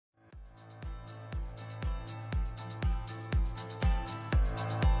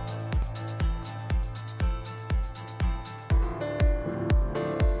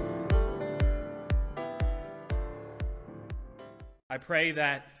I pray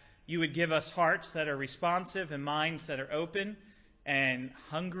that you would give us hearts that are responsive and minds that are open and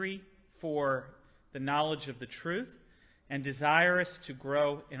hungry for the knowledge of the truth and desirous to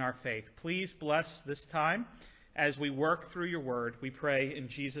grow in our faith. Please bless this time as we work through your word. We pray in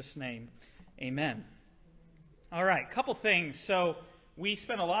Jesus' name. Amen. All right, couple things. So we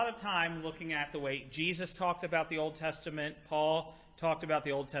spent a lot of time looking at the way Jesus talked about the Old Testament, Paul talked about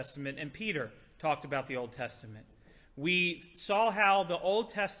the Old Testament, and Peter talked about the Old Testament. We saw how the Old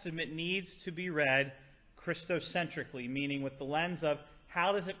Testament needs to be read Christocentrically, meaning with the lens of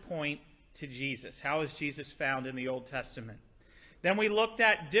how does it point to Jesus? How is Jesus found in the Old Testament? Then we looked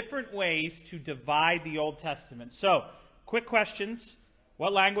at different ways to divide the Old Testament. So, quick questions.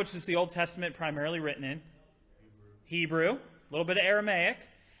 What language is the Old Testament primarily written in? Hebrew, a little bit of Aramaic,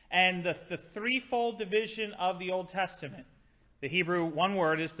 and the threefold division of the Old Testament. The Hebrew, one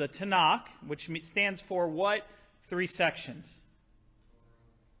word, is the Tanakh, which stands for what? Three sections.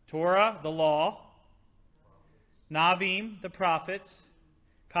 Torah, the law. Navim, the prophets.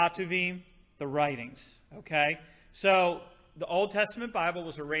 Ketuvim, the writings. Okay? So, the Old Testament Bible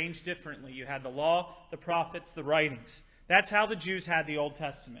was arranged differently. You had the law, the prophets, the writings. That's how the Jews had the Old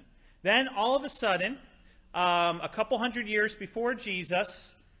Testament. Then, all of a sudden, a couple hundred years before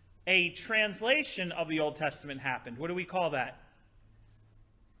Jesus, a translation of the Old Testament happened. What do we call that?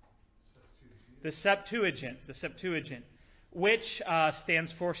 The Septuagint. The Septuagint, which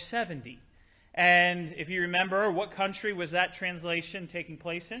stands for 70. And if you remember, what country was that translation taking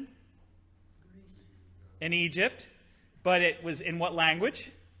place in? In Egypt. But it was in what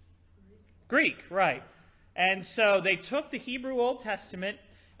language? Greek, right. And so they took the Hebrew Old Testament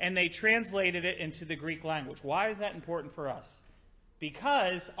and they translated it into the Greek language. Why is that important for us?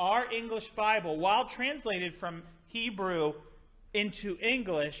 Because our English Bible, while translated from Hebrew into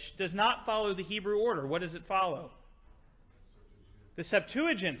English, does not follow the Hebrew order. What does it follow? The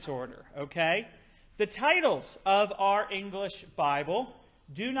Septuagint's order, okay? The titles of our English Bible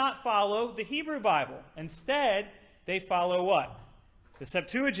do not follow the Hebrew Bible. Instead, they follow what? The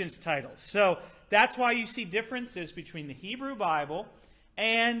Septuagint's titles. So that's why you see differences between the Hebrew Bible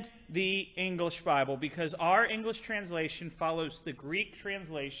and the English Bible, because our English translation follows the Greek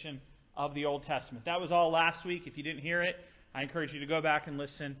translation of the Old Testament. That was all last week. If you didn't hear it, I encourage you to go back and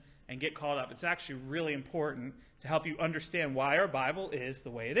listen and get caught up. It's actually really important to help you understand why our Bible is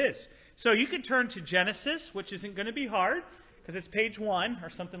the way it is. So you can turn to Genesis, which isn't going to be hard because it's page 1 or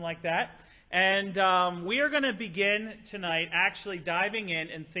something like that. And we are going to begin tonight actually diving in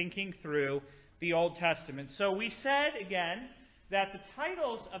and thinking through the Old Testament. So we said, again, that the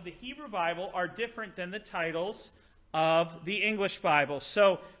titles of the Hebrew Bible are different than the titles of the English Bible.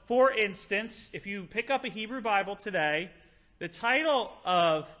 So, for instance, if you pick up a Hebrew Bible today, the title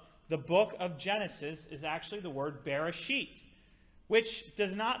of the book of Genesis is actually the word Bereshit, which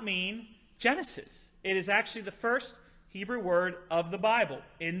does not mean Genesis. It is actually the first Hebrew word of the Bible,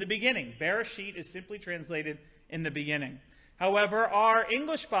 in the beginning. Bereshit is simply translated in the beginning. However, our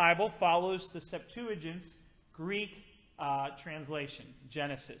English Bible follows the Septuagint's Greek translation,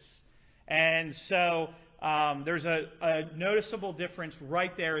 Genesis. And so there's a noticeable difference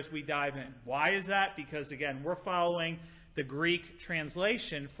right there as we dive in. Why is that? Because, again, we're following the Greek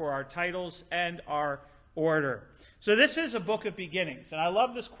translation for our titles and our order. So this is a book of beginnings. And I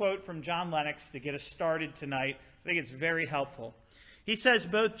love this quote from John Lennox to get us started tonight. I think it's very helpful. He says,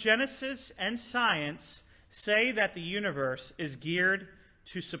 both Genesis and science say that the universe is geared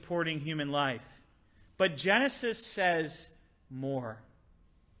to supporting human life. But Genesis says more.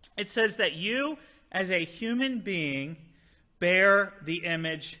 It says that you, as a human being, bear the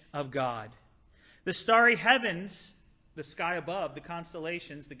image of God. The starry heavens, the sky above, the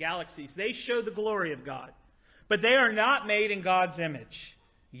constellations, the galaxies, they show the glory of God. But they are not made in God's image.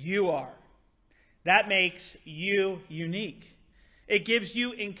 You are. That makes you unique. It gives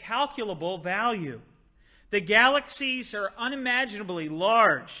you incalculable value. The galaxies are unimaginably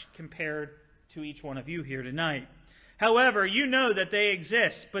large compared to each one of you here tonight. However, you know that they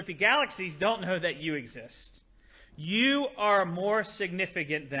exist, but the galaxies don't know that you exist. You are more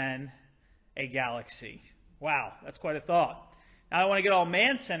significant than a galaxy. Wow, that's quite a thought. Now, I don't want to get all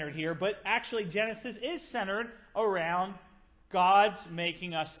man-centered here, but actually Genesis is centered around God's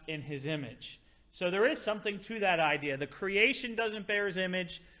making us in his image. So there is something to that idea. The creation doesn't bear his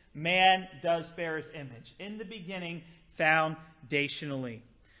image. Man does bear his image. In the beginning, foundationally.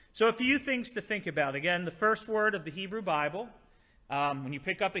 So a few things to think about. Again, the first word of the Hebrew Bible, when you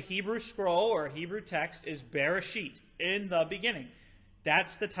pick up a Hebrew scroll or a Hebrew text, is Bereshit, in the beginning.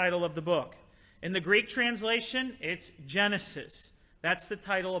 That's the title of the book. In the Greek translation, it's Genesis. That's the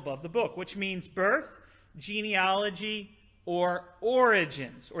title above the book, which means birth, genealogy, or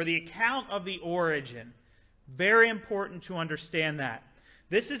origins, or the account of the origin. Very important to understand that.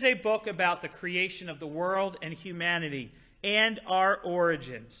 This is a book about the creation of the world and humanity and our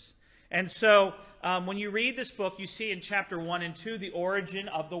origins. And so when you read this book, you see in chapter 1 and 2 the origin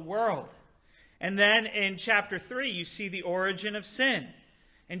of the world. And then in chapter 3, you see the origin of sin.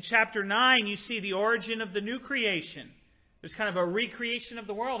 In chapter 9, you see the origin of the new creation. There's kind of a recreation of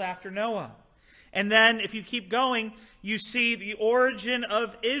the world after Noah. And then if you keep going, you see the origin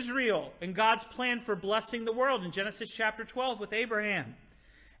of Israel and God's plan for blessing the world in Genesis chapter 12 with Abraham.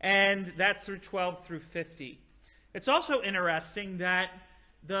 And that's through 12 through 50. It's also interesting that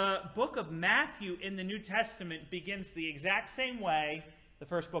the book of Matthew in the New Testament begins the exact same way the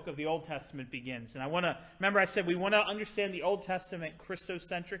first book of the Old Testament begins. And remember I said we want to understand the Old Testament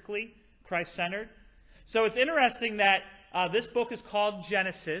Christocentrically, Christ-centered. So it's interesting that this book is called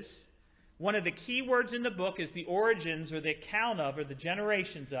Genesis. One of the key words in the book is the origins, or the account of, or the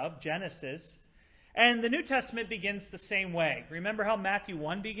generations of, Genesis. And the New Testament begins the same way. Remember how Matthew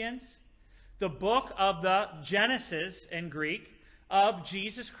 1 begins? The book of the Genesis in Greek of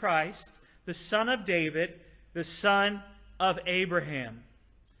Jesus Christ, the son of David, the son of Abraham.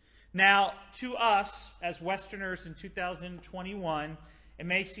 Now, to us, as Westerners in 2021, it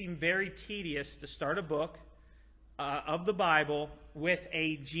may seem very tedious to start a book of the Bible with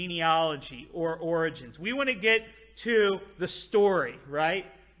a genealogy or origins. We want to get to the story, right?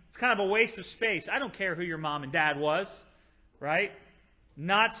 It's kind of a waste of space. I don't care who your mom and dad was, right?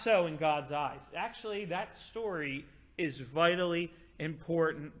 Not so in God's eyes. Actually, that story is vitally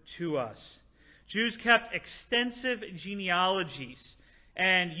important to us. Jews kept extensive genealogies,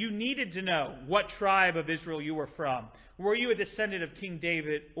 and you needed to know what tribe of Israel you were from. Were you a descendant of King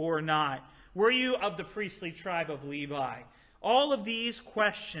David or not? Were you of the priestly tribe of Levi? All of these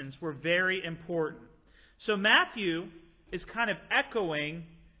questions were very important. So Matthew is kind of echoing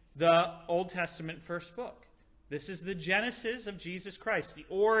the Old Testament first book. This is the Genesis of Jesus Christ, the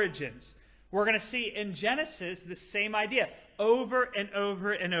origins. We're going to see in Genesis the same idea over and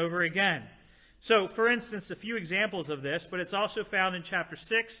over and over again. So, for instance, a few examples of this, but it's also found in chapter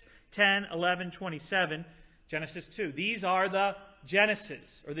 6, 10, 11, 27, Genesis 2. These are the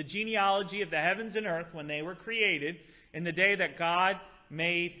Genesis, or the genealogy of the heavens and earth when they were created in the day that God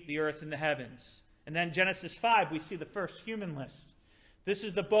made the earth and the heavens. And then Genesis 5, we see the first human list. This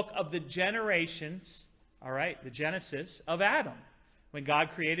is the book of the generations, all right, the Genesis of Adam, when God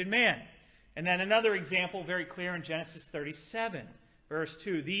created man. And then another example, very clear in Genesis 37, verse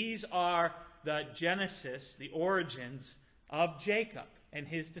 2. These are the Genesis, the origins of Jacob and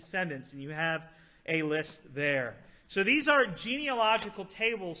his descendants. And you have a list there. So these are genealogical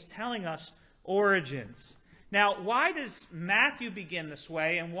tables telling us origins. Now, why does Matthew begin this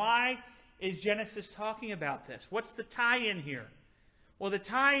way, and why is Genesis talking about this? What's the tie-in here? Well, the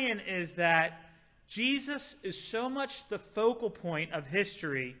tie-in is that Jesus is so much the focal point of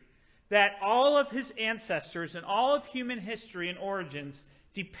history that all of his ancestors and all of human history and origins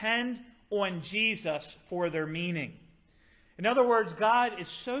depend on Jesus for their meaning. In other words, God is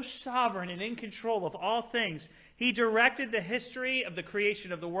so sovereign and in control of all things. He directed the history of the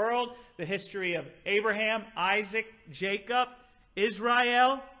creation of the world, the history of Abraham, Isaac, Jacob,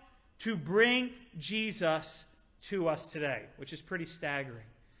 Israel, to bring Jesus to us today, which is pretty staggering.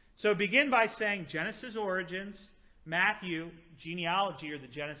 So begin by saying Genesis origins, Matthew genealogy, or the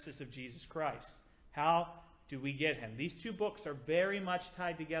Genesis of Jesus Christ. How do we get him? These two books are very much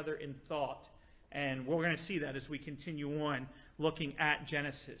tied together in thought, and we're going to see that as we continue on looking at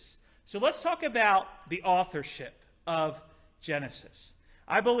Genesis. So let's talk about the authorship of Genesis.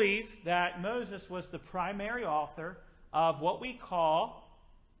 I believe that Moses was the primary author of what we call,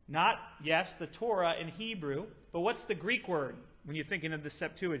 the Torah in Hebrew, but what's the Greek word when you're thinking of the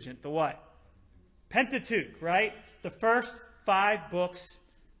Septuagint? The what? Pentateuch, right? The first 5 books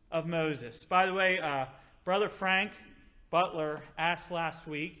of Moses. By the way, Brother Frank Butler asked last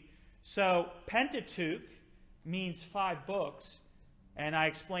week, so Pentateuch means 5 books, and I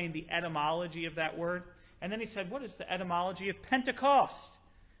explained the etymology of that word. And then he said, what is the etymology of Pentecost?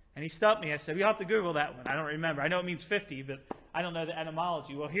 And he stumped me. I said, you'll have to Google that one. I don't remember. I know it means 50, but I don't know the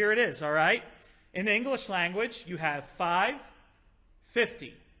etymology. Well, here it is, all right? In the English language, you have 5,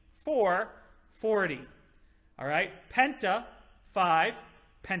 50, 4, 40. All right? Penta, 5,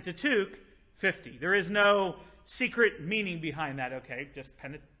 Pentateuch, 50. There is no secret meaning behind that, okay? Just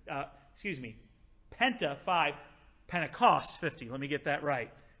Penta, 5, Pentecost, 50. Let me get that right.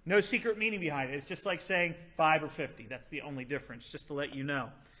 No secret meaning behind it. It's just like saying 5 or 50. That's the only difference, just to let you know.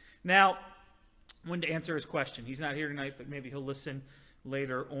 Now, I wanted to answer his question. He's not here tonight, but maybe he'll listen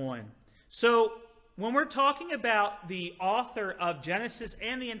later on. So, when we're talking about the author of Genesis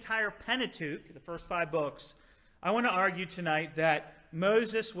and the entire Pentateuch, the first 5 books, I want to argue tonight that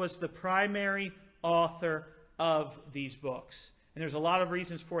Moses was the primary author of these books. And there's a lot of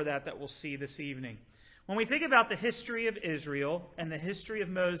reasons for that we'll see this evening. When we think about the history of Israel and the history of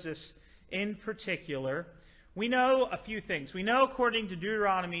Moses in particular, we know a few things. We know, according to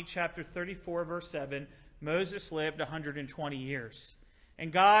Deuteronomy chapter 34, verse 7, Moses lived 120 years.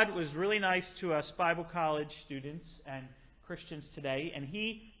 And God was really nice to us Bible college students and Christians today, and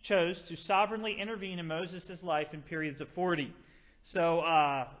he chose to sovereignly intervene in Moses' life in periods of 40. So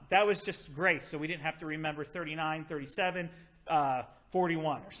that was just grace, so we didn't have to remember 39, 37,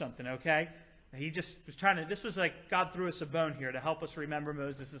 41 or something, okay? He just was trying to, this was like God threw us a bone here to help us remember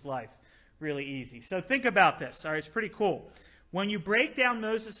Moses' life. Really easy. So think about this. All right, it's pretty cool. When you break down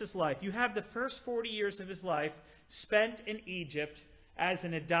Moses' life, you have the first 40 years of his life spent in Egypt as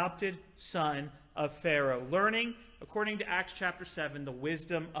an adopted son of Pharaoh, learning, according to Acts chapter 7, the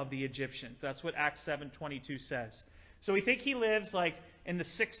wisdom of the Egyptians. That's what Acts 7:22 says. So we think he lives like in the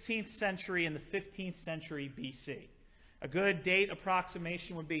 16th century and the 15th century BC. A good date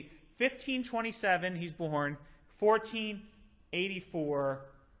approximation would be 1527, he's born. 1484,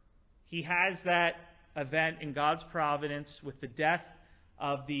 he has that event in God's providence with the death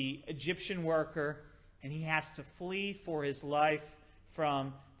of the Egyptian worker, and he has to flee for his life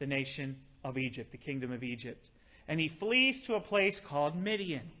from the nation of Egypt, the kingdom of Egypt. And he flees to a place called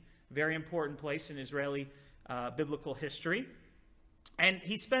Midian, a very important place in Israeli biblical history. And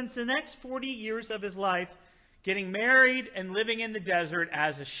he spends the next 40 years of his life getting married and living in the desert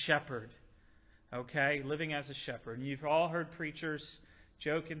as a shepherd. Okay, living as a shepherd. And you've all heard preachers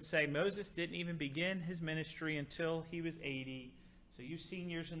joke and say, Moses didn't even begin his ministry until he was 80. So you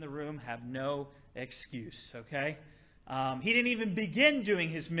seniors in the room have no excuse, okay? He didn't even begin doing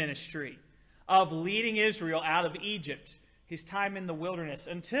his ministry of leading Israel out of Egypt, his time in the wilderness,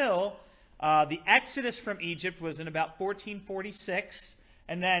 until the exodus from Egypt was in about 1446.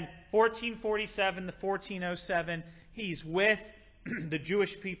 And then 1447 to 1407, he's with the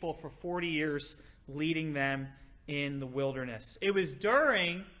Jewish people for 40 years, leading them in the wilderness. It was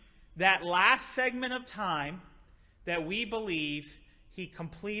during that last segment of time that we believe he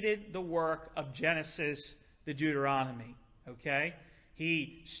completed the work of Genesis, the Deuteronomy. Okay?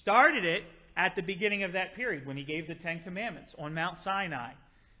 He started it at the beginning of that period when he gave the 10 Commandments on Mount Sinai.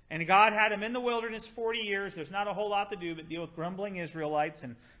 And God had him in the wilderness 40 years. There's not a whole lot to do but deal with grumbling Israelites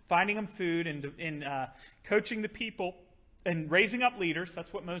and finding them food and coaching the people and raising up leaders.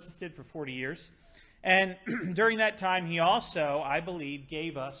 That's what Moses did for 40 years. And during that time, he also, I believe,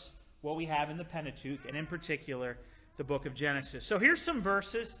 gave us what we have in the Pentateuch, and in particular, the book of Genesis. So here's some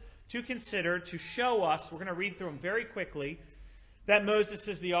verses to consider to show us, we're going to read through them very quickly, that Moses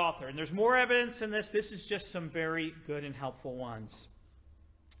is the author. And there's more evidence in this. This is just some very good and helpful ones.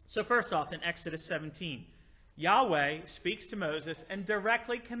 So first off, in Exodus 17, Yahweh speaks to Moses and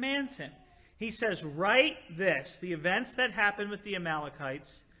directly commands him. He says, write this, the events that happened with the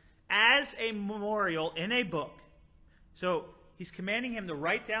Amalekites, as a memorial in a book. So he's commanding him to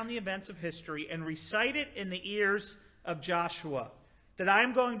write down the events of history and recite it in the ears of Joshua, that I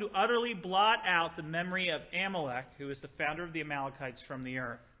am going to utterly blot out the memory of Amalek, who is the founder of the Amalekites, from the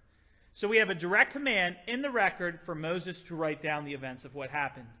earth. So we have a direct command in the record for Moses to write down the events of what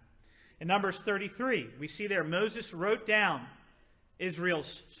happened. In Numbers 33, we see there Moses wrote down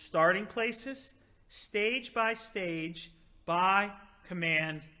Israel's starting places, stage by stage, by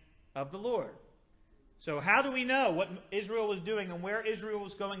command of the Lord. So how do we know what Israel was doing and where Israel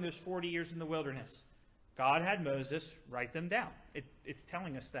was going those 40 years in the wilderness? God had Moses write them down. It's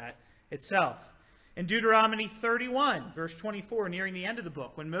telling us that itself. In Deuteronomy 31, verse 24, nearing the end of the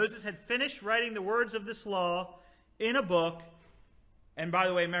book, when Moses had finished writing the words of this law in a book, and by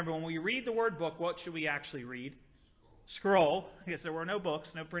the way, remember, when we read the word book, what should we actually read? Scroll, because there were no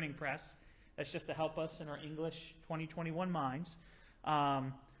books, no printing press. That's just to help us in our English 2021 minds.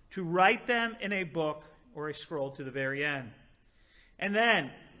 To write them in a book or a scroll to the very end. And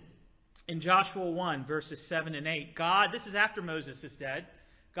then, in Joshua 1, verses 7 and 8, God, this is after Moses is dead,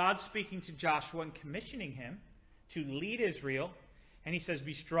 God speaking to Joshua and commissioning him to lead Israel. And he says,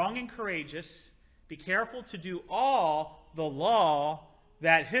 be strong and courageous. Be careful to do all the law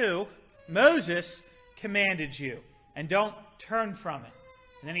that who? Moses commanded you. And don't turn from it.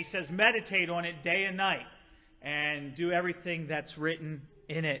 And then he says, meditate on it day and night. And do everything that's written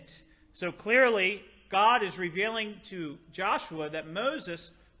in it. So clearly, God is revealing to Joshua that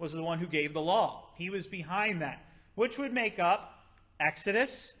Moses was the one who gave the law. He was behind that, which would make up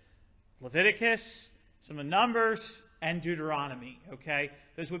Exodus, Leviticus, some of Numbers, and Deuteronomy. Okay,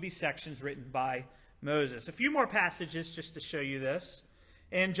 those would be sections written by Moses. A few more passages just to show you this.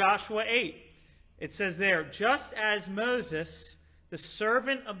 In Joshua 8, it says there, just as Moses, the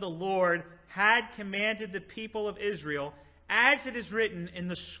servant of the Lord, had commanded the people of Israel, as it is written in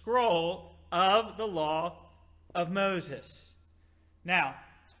the scroll of the law of Moses. Now,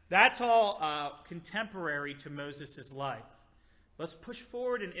 that's all contemporary to Moses' life. Let's push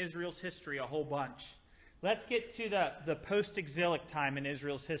forward in Israel's history a whole bunch. Let's get to the post-exilic time in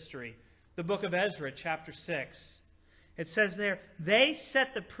Israel's history. The book of Ezra, chapter 6. It says there, they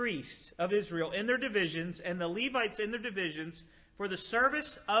set the priests of Israel in their divisions and the Levites in their divisions for the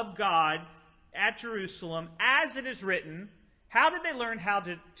service of God at Jerusalem, as it is written. How did they learn how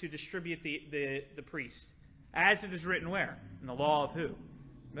to distribute the priest? As it is written where? In the law of who?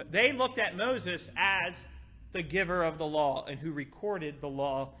 They looked at Moses as the giver of the law and who recorded the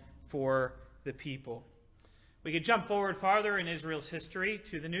law for the people. We could jump forward farther in Israel's history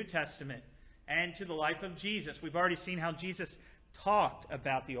to the New Testament and to the life of Jesus. We've already seen how Jesus talked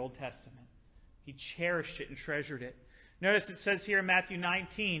about the Old Testament. He cherished it and treasured it. Notice it says here in Matthew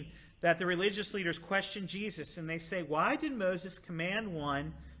 19 that the religious leaders question Jesus and they say, why did Moses command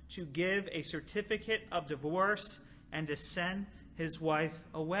one to give a certificate of divorce and to send his wife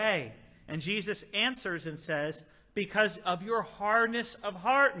away? And Jesus answers and says, because of your hardness of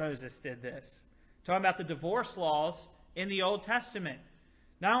heart, Moses did this. Talking about the divorce laws in the Old Testament.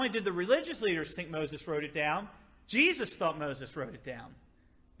 Not only did the religious leaders think Moses wrote it down, Jesus thought Moses wrote it down.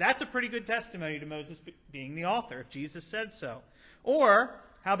 That's a pretty good testimony to Moses being the author, if Jesus said so. Or,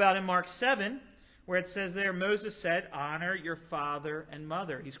 how about in Mark 7, where it says there, Moses said, honor your father and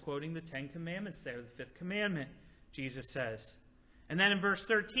mother. He's quoting the Ten Commandments there, the fifth commandment, Jesus says. And then in verse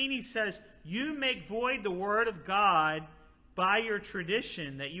 13 he says, you make void the word of God by your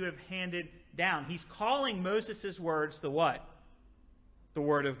tradition that you have handed down. He's calling Moses' words the what? The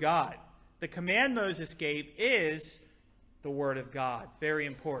word of God. The command Moses gave is the word of God. Very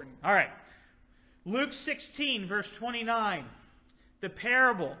important. All right. Luke 16, verse 29. The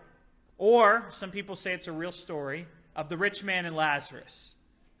parable, or some people say it's a real story, of the rich man and Lazarus.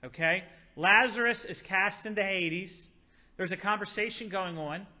 Okay? Lazarus is cast into Hades. There's a conversation going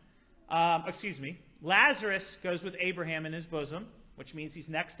on. Lazarus goes with Abraham in his bosom, which means he's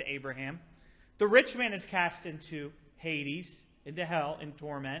next to Abraham. The rich man is cast into Hades, into hell, in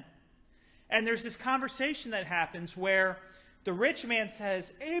torment. And there's this conversation that happens where the rich man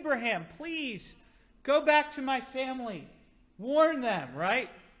says, Abraham, please, go back to my family. Warn them, right?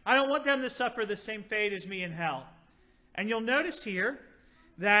 I don't want them to suffer the same fate as me in hell. And you'll notice here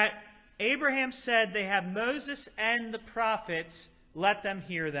that Abraham said they have Moses and the prophets, let them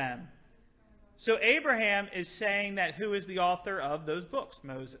hear them. So Abraham is saying that who is the author of those books?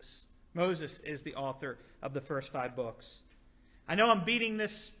 Moses. Moses is the author of the first 5 books. I know I'm beating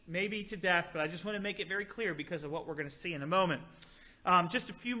this maybe to death, but I just want to make it very clear because of what we're going to see in a moment. Just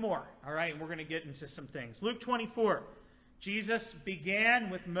a few more, all right? And we're going to get into some things. Luke 24. Jesus began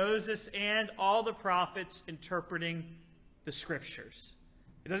with Moses and all the prophets interpreting the scriptures.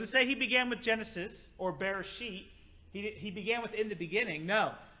 It doesn't say he began with Genesis or Bereshit. He began with in the beginning.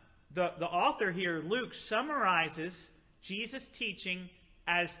 No. The author here, Luke, summarizes Jesus' teaching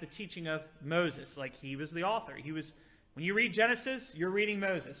as the teaching of Moses, like he was the author. When you read Genesis, you're reading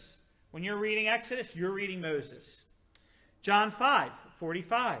Moses. When you're reading Exodus, you're reading Moses. John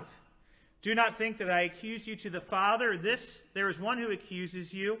 5:45. Do not think that I accuse you to the Father. There is one who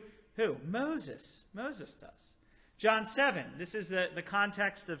accuses you. Who? Moses. Moses does. John 7. This is the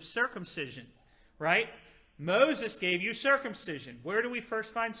context of circumcision, right? Moses gave you circumcision. Where do we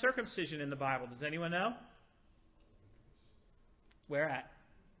first find circumcision in the Bible? Does anyone know? Where at?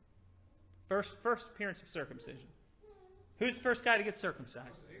 First appearance of circumcision. Who's the first guy to get circumcised?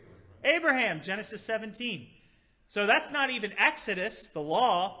 Abraham, Genesis 17. So that's not even Exodus, the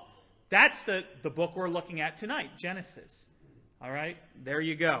law. That's the book we're looking at tonight, Genesis. All right, there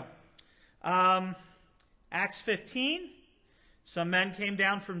you go. Acts 15. Some men came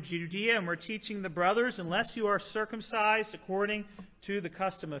down from Judea and were teaching the brothers, unless you are circumcised according to the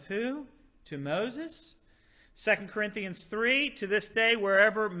custom of who? To Moses. 2 Corinthians 3, to this day,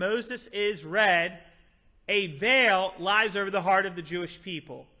 wherever Moses is read, a veil lies over the heart of the Jewish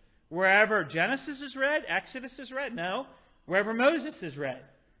people. Wherever Genesis is read, Exodus is read, no. Wherever Moses is read.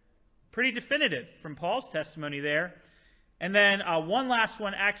 Pretty definitive from Paul's testimony there. And then one last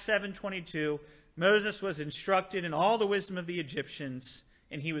one, Acts 7:22. Moses was instructed in all the wisdom of the Egyptians,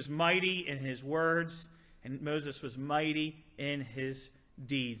 and he was mighty in his words, and Moses was mighty in his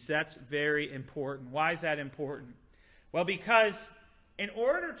deeds. That's very important. Why is that important? Well, because in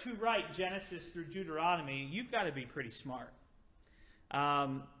order to write Genesis through Deuteronomy, you've got to be pretty smart.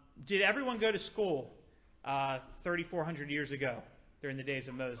 Did everyone go to school 3,400 years ago during the days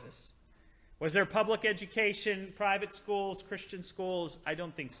of Moses? Was there public education, private schools, Christian schools? I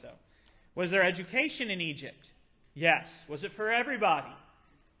don't think so. Was there education in Egypt? Yes. Was it for everybody?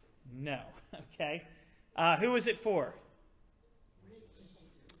 No. Okay. Who was it for?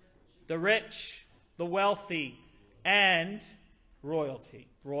 The rich, the wealthy, and royalty.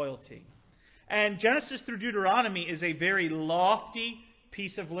 Royalty. And Genesis through Deuteronomy is a very lofty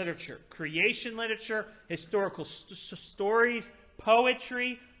piece of literature. Creation literature, historical stories,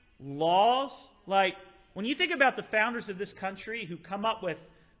 poetry, laws. Like, when you think about the founders of this country who come up with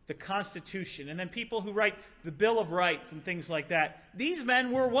the Constitution, and then people who write the Bill of Rights and things like that, these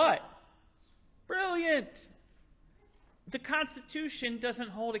men were what? Brilliant. The Constitution doesn't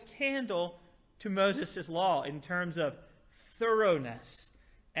hold a candle to Moses' law in terms of thoroughness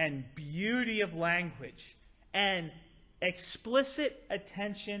and beauty of language and explicit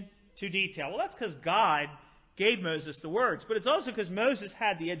attention to detail. Well, that's because God gave Moses the words, but it's also because Moses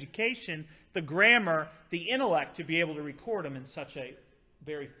had the education, the grammar, the intellect to be able to record them in such a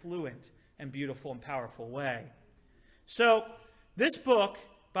very fluent and beautiful and powerful way. So this book,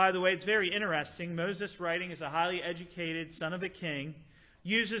 by the way, it's very interesting. Moses, writing as a highly educated son of a king,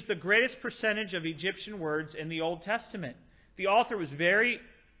 uses the greatest percentage of Egyptian words in the Old Testament. The author was very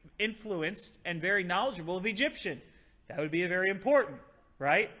influenced and very knowledgeable of Egyptian. That would be very important,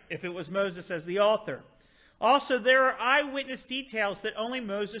 right? If it was Moses as the author. Also, there are eyewitness details that only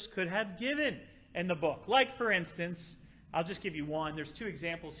Moses could have given in the book. Like, for instance, I'll just give you one. There's two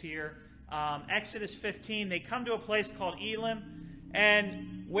examples here. Exodus 15, they come to a place called Elim,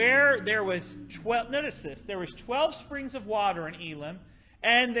 and where there was 12, notice this, there was 12 springs of water in Elim,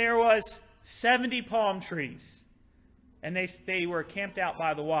 and there was 70 palm trees. And they were camped out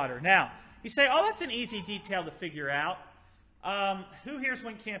by the water. Now, you say, oh, that's an easy detail to figure out. Who here's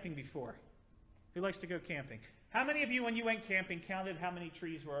went camping before? Who likes to go camping? How many of you, when you went camping, counted how many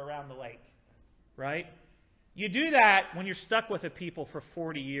trees were around the lake? Right? You do that when you're stuck with a people for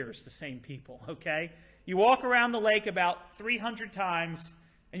 40 years, the same people, okay? You walk around the lake about 300 times,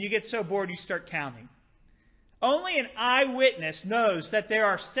 and you get so bored you start counting. Only an eyewitness knows that there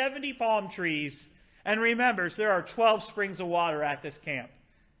are 70 palm trees and remembers there are 12 springs of water at this camp.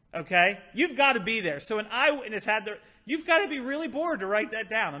 Okay? You've got to be there. So an eyewitness you've got to be really bored to write that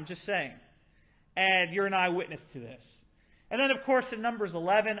down. I'm just saying. And you're an eyewitness to this. And then, of course, in Numbers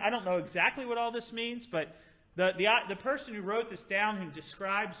 11, I don't know exactly what all this means, but the person who wrote this down, who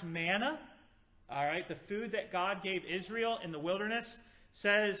describes manna, all right, the food that God gave Israel in the wilderness,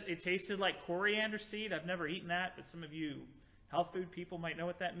 says it tasted like coriander seed. I've never eaten that, but some of you health food people might know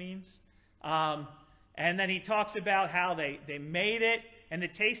what that means. And then he talks about how they made it, and the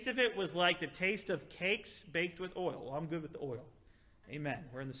taste of it was like the taste of cakes baked with oil. Well, I'm good with the oil. Amen.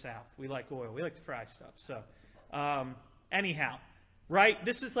 We're in the South. We like oil. We like to fry stuff. So, anyhow, right?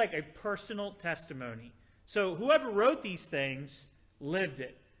 This is like a personal testimony. So whoever wrote these things lived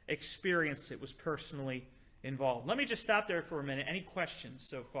it, experienced it, was personally involved. Let me just stop there for a minute. Any questions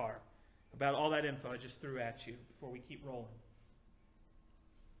so far about all that info I just threw at you before we keep rolling?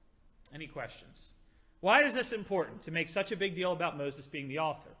 Any questions? Why is this important to make such a big deal about Moses being the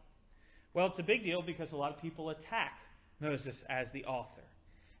author? Well, it's a big deal because a lot of people attack Moses as the author.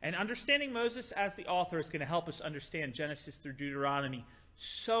 And understanding Moses as the author is going to help us understand Genesis through Deuteronomy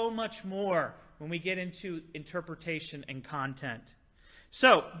so much more when we get into interpretation and content.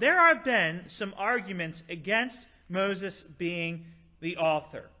 So, there have been some arguments against Moses being the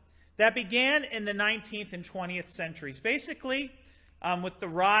author that began in the 19th and 20th centuries. Basically, with the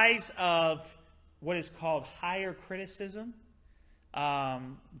rise of what is called higher criticism,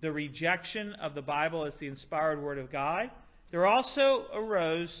 the rejection of the Bible as the inspired Word of God, there also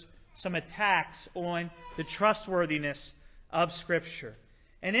arose some attacks on the trustworthiness of Scripture.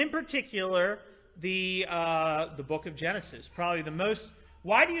 And in particular, the book of Genesis. Probably the most...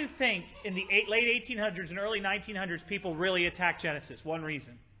 Why do you think in the late 1800s and early 1900s people really attacked Genesis? One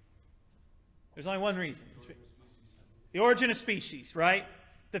reason. There's only one reason. The origin of species, right?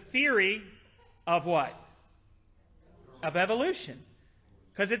 The theory of what? Of evolution.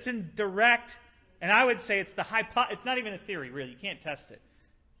 Because it's in direct, and I would say it's it's not even a theory, really. You can't test it.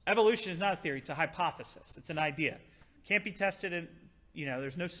 Evolution is not a theory. It's a hypothesis. It's an idea. Can't be tested, and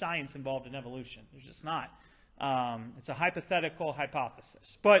there's no science involved in evolution. There's just not. It's a hypothetical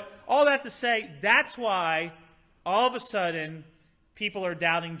hypothesis. But all that to say, that's why all of a sudden people are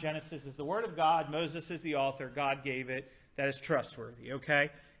doubting Genesis is the Word of God. Moses is the author. God gave it. That is trustworthy,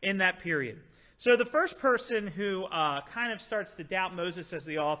 okay, in that period. So the first person who kind of starts to doubt Moses as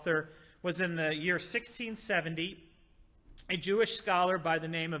the author was in the year 1670, a Jewish scholar by the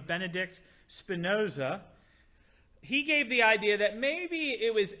name of Benedict Spinoza. he gave the idea that maybe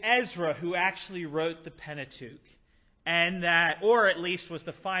it was Ezra who actually wrote the Pentateuch, and that, or at least was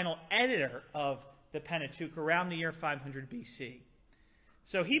the final editor of the Pentateuch around the year 500 BC.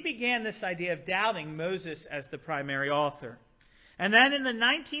 So he began this idea of doubting Moses as the primary author. And then in the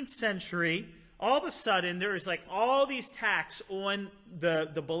 19th century, all of a sudden, there was like all these attacks on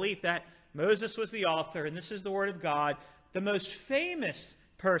the belief that Moses was the author, and this is the Word of God. The most famous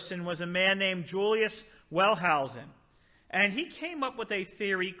person was a man named Julius Wellhausen. And he came up with a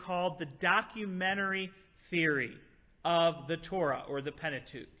theory called the documentary theory of the Torah, or the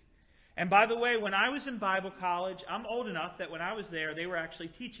Pentateuch. And by the way, when I was in Bible college, I'm old enough that when I was there, they were actually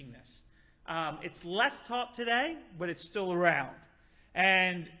teaching this. It's less taught today, but it's still around.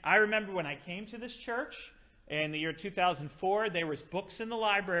 And I remember when I came to this church in the year 2004, there was books in the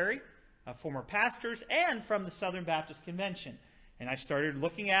library of former pastors and from the Southern Baptist Convention. And I started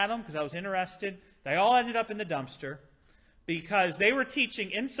looking at them because I was interested. They all ended up in the dumpster because they were teaching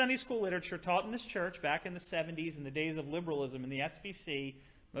in Sunday school literature taught in this church back in the 70s, in the days of liberalism in the SBC.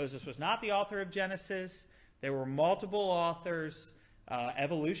 Moses was not the author of Genesis. There were multiple authors.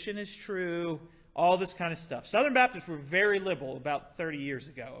 Evolution is true. All this kind of stuff. Southern Baptists were very liberal about 30 years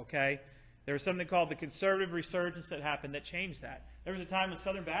ago, okay? There was something called the conservative resurgence that happened that changed that. There was a time when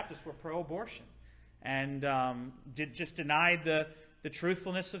Southern Baptists were pro-abortion and just denied the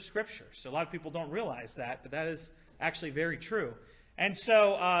truthfulness of Scripture. So a lot of people don't realize that, but that is actually very true. And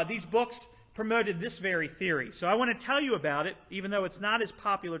so these books promoted this very theory. So I want to tell you about it, even though it's not as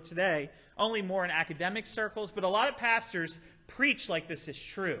popular today, only more in academic circles, but a lot of pastors preach like this is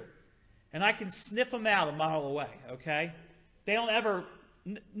true. And I can sniff them out a mile away, okay? They don't ever,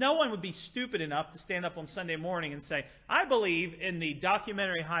 no one would be stupid enough to stand up on Sunday morning and say, I believe in the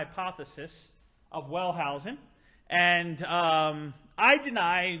documentary hypothesis of Wellhausen, and I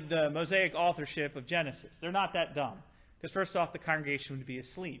deny the Mosaic authorship of Genesis. They're not that dumb. Because first off, the congregation would be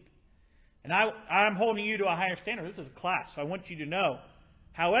asleep. And I'm holding you to a higher standard. This is a class, so I want you to know.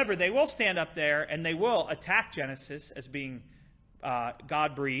 However, they will stand up there and they will attack Genesis as being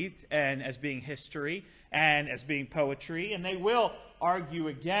God-breathed and as being history and as being poetry. And they will argue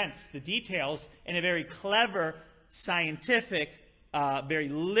against the details in a very clever, scientific, very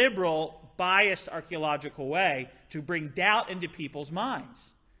liberal, biased archaeological way to bring doubt into people's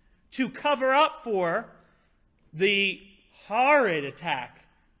minds, to cover up for the horrid attack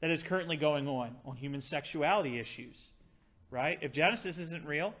that is currently going on human sexuality issues, right? If Genesis isn't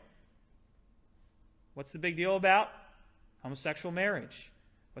real, what's the big deal about homosexual marriage?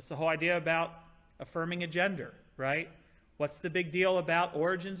 What's the whole idea about affirming a gender, right? What's the big deal about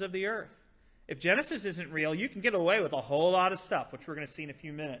origins of the earth? If Genesis isn't real, you can get away with a whole lot of stuff, which we're going to see in a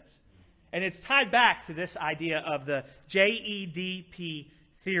few minutes. And it's tied back to this idea of the JEDP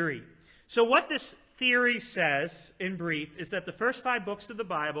theory. So what this theory says, in brief, is that the first 5 books of the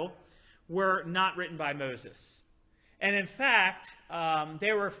Bible were not written by Moses. And in fact,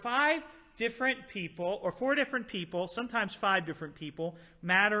 there were 5 different people, or 4 different people, sometimes 5 different people,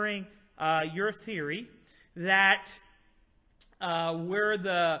 mattering your theory, that were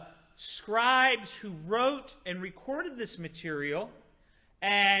the scribes who wrote and recorded this material,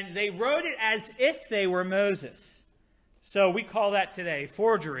 and they wrote it as if they were Moses. So we call that today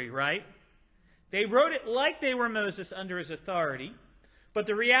forgery, right? They wrote it like they were Moses under his authority, but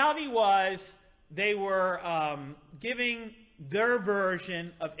the reality was they were giving their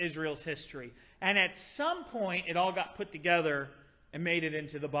version of Israel's history. And at some point, it all got put together and made it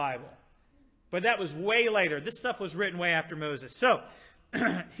into the Bible. But that was way later. This stuff was written way after Moses. So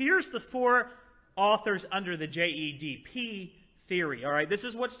here's the 4 authors under the JEDP theory. All right, this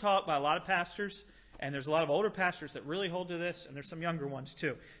is what's taught by a lot of pastors. And there's a lot of older pastors that really hold to this, and there's some younger ones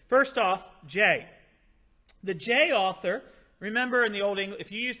too. First off, J. The J author, remember in the Old English,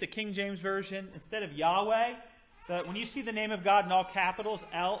 if you use the King James Version, instead of Yahweh, when you see the name of God in all capitals,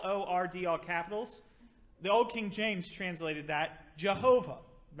 L-O-R-D, all capitals, the Old King James translated that Jehovah.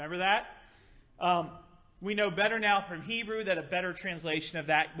 Remember that? We know better now from Hebrew that a better translation of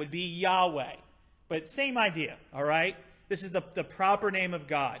that would be Yahweh. But same idea, all right? This is the proper name of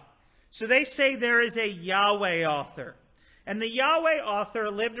God. So they say there is a Yahweh author. And the Yahweh author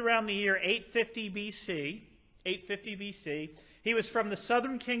lived around the year 850 BC. 850 BC. He was from the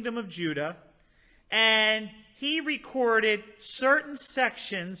southern kingdom of Judah. And he recorded certain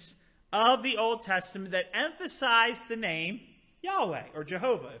sections of the Old Testament that emphasized the name Yahweh, or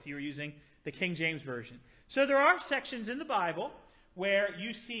Jehovah, if you were using the King James Version. So there are sections in the Bible where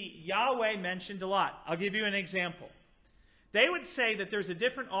you see Yahweh mentioned a lot. I'll give you an example. They would say that there's a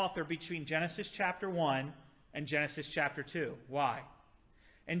different author between Genesis chapter 1 and Genesis chapter 2. Why?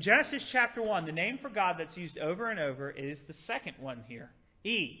 In Genesis chapter 1, the name for God that's used over and over is the second one here.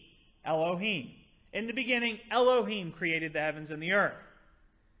 Elohim. In the beginning, Elohim created the heavens and the earth.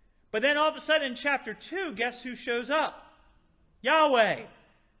 But then all of a sudden in chapter 2, guess who shows up? Yahweh.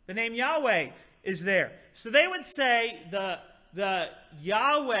 The name Yahweh is there. So they would say the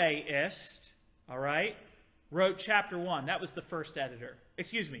Yahwehist, all right, wrote chapter 1. That was the first editor.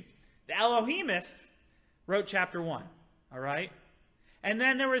 Excuse me. The Elohimist wrote chapter 1, all right? And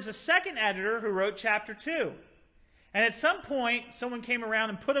then there was a second editor who wrote chapter 2. And at some point, someone came around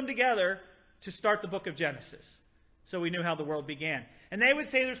and put them together to start the book of Genesis. So we knew how the world began. And they would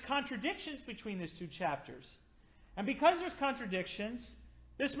say there's contradictions between these two chapters. And because there's contradictions,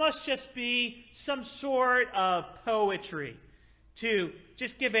 this must just be some sort of poetry to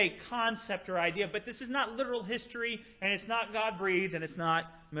just give a concept or idea. But this is not literal history, and it's not God-breathed, and it's not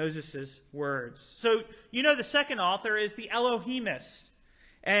Moses' words. So you know the second author is the Elohimist.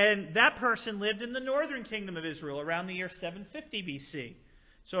 And that person lived in the northern kingdom of Israel around the year 750 BC.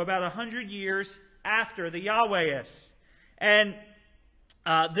 So about 100 years after the Yahwehist. And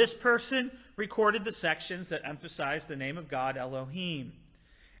this person recorded the sections that emphasize the name of God, Elohim.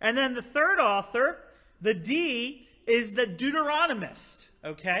 And then the third author, the D, is the Deuteronomist,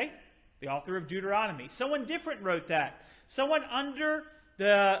 okay? The author of Deuteronomy. Someone different wrote that. Someone under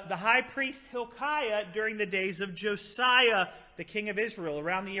the high priest Hilkiah during the days of Josiah, the king of Israel,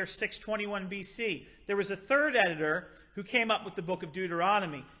 around the year 621 BC. There was a third editor who came up with the book of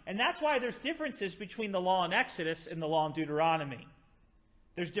Deuteronomy. And that's why there's differences between the law in Exodus and the law in Deuteronomy.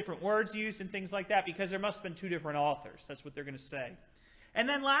 There's different words used and things like that because there must have been two different authors. That's what they're going to say. And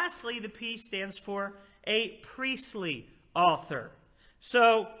then lastly, the P stands for a priestly author.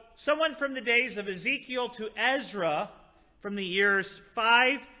 So someone from the days of Ezekiel to Ezra, from the years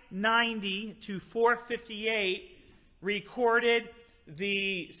 590 to 458, recorded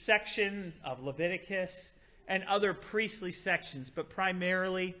the section of Leviticus and other priestly sections, but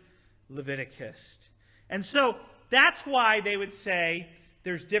primarily Leviticus. And so that's why they would say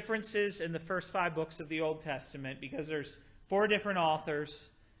there's differences in the first 5 books of the Old Testament, because there's 4 different authors,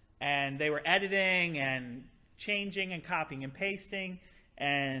 and they were editing and changing and copying and pasting,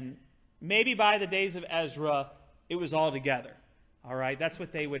 and maybe by the days of Ezra, it was all together. All right, that's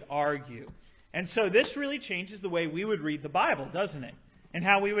what they would argue. And so this really changes the way we would read the Bible, doesn't it? And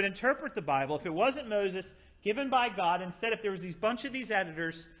how we would interpret the Bible. If it wasn't Moses given by God, instead if there was these bunch of these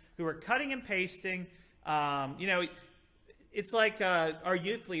editors who were cutting and pasting, you know, it's like our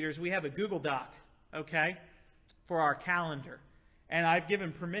youth leaders, we have a Google Doc, okay, for our calendar. And I've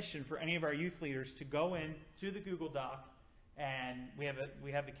given permission for any of our youth leaders to go in to the Google Doc, and we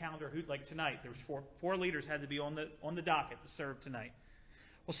have the calendar. Who, like tonight, there was four leaders had to be on the docket to serve tonight.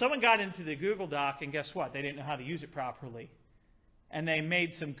 Well, someone got into the Google Doc, and guess what? They didn't know how to use it properly, and they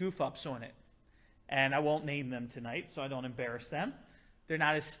made some goof-ups on it. And I won't name them tonight, so I don't embarrass them. They're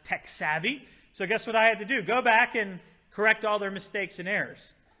not as tech-savvy. So guess what I had to do? Go back and correct all their mistakes and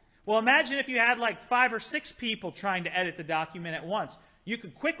errors. Well, imagine if you had like 5 or 6 people trying to edit the document at once. You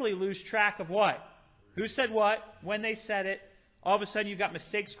could quickly lose track of what? Who said what? When they said it? All of a sudden you've got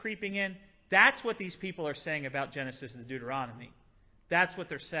mistakes creeping in. That's what these people are saying about Genesis and Deuteronomy. That's what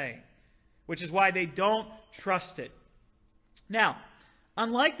they're saying, which is why they don't trust it. Now,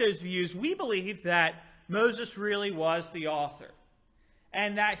 unlike those views, we believe that Moses really was the author,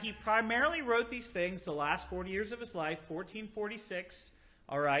 and that he primarily wrote these things the last 40 years of his life, 1446,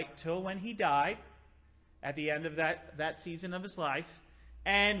 all right, till when he died at the end of that season of his life.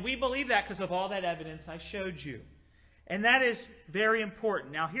 And we believe that because of all that evidence I showed you. And that is very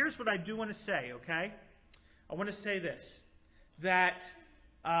important. Now, here's what I do want to say, okay? I want to say this, that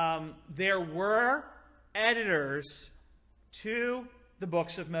there were editors to the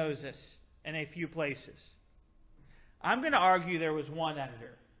books of Moses in a few places. I'm going to argue there was one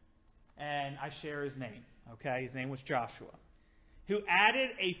editor, and I share his name, okay? His name was Joshua, who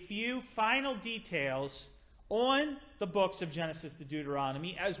added a few final details on the books of Genesis to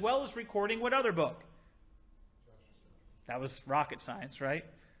Deuteronomy, as well as recording what other book? That was rocket science, right?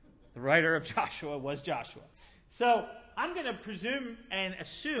 The writer of Joshua was Joshua. So I'm going to presume and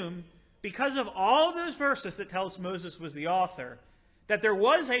assume, because of all of those verses that tell us Moses was the author, that there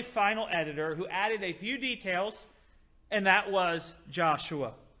was a final editor who added a few details, and that was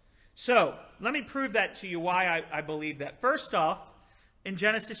Joshua. So let me prove that to you, why I believe that. First off, in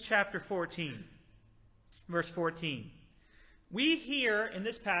Genesis chapter 14, verse 14, we hear in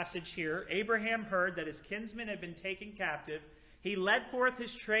this passage here, Abraham heard that his kinsmen had been taken captive. He led forth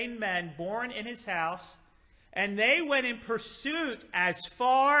his trained men born in his house, and they went in pursuit as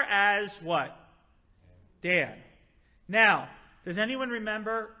far as what? Dan. Now, does anyone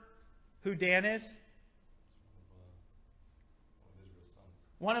remember who Dan is?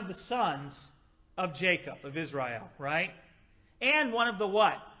 One of the sons of Jacob, of Israel, right? And one of the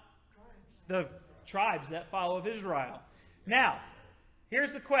what? The tribes that follow of Israel. Now,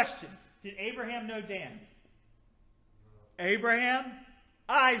 here's the question. Did Abraham know Dan? Abraham,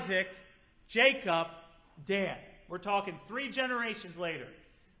 Isaac, Jacob, Dan. We're talking 3 generations later.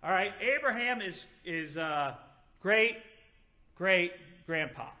 All right, Abraham is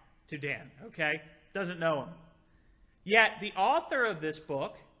great-great-grandpa to Dan, okay? Doesn't know him. Yet, the author of this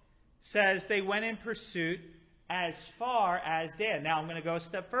book says they went in pursuit as far as Dan. Now, I'm going to go a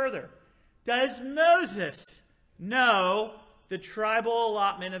step further. Does Moses know the tribal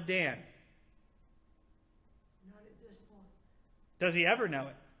allotment of Dan? Not at this point. Does he ever know it? I don't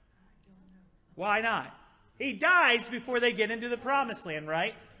know. Why not? He dies before they get into the promised land,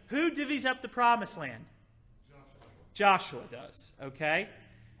 right? Who divvies up the promised land? Joshua does, okay?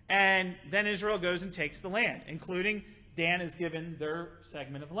 And then Israel goes and takes the land, including Dan is given their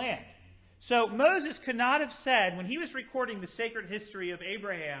segment of land. So Moses could not have said, when he was recording the sacred history of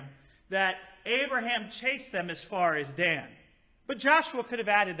Abraham, that Abraham chased them as far as Dan. But Joshua could have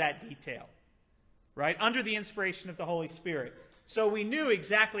added that detail, right, under the inspiration of the Holy Spirit. So we knew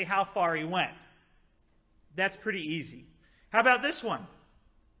exactly how far he went. That's pretty easy. How about this one?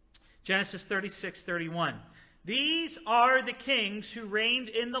 Genesis 36:31. These are the kings who reigned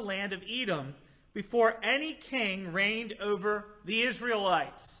in the land of Edom before any king reigned over the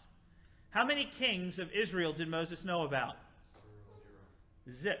Israelites. How many kings of Israel did Moses know about?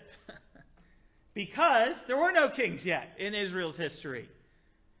 Zip. Because there were no kings yet in Israel's history.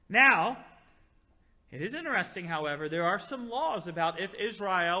 Now, it is interesting, however, there are some laws about if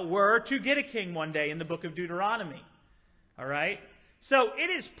Israel were to get a king one day in the book of Deuteronomy. All right? So it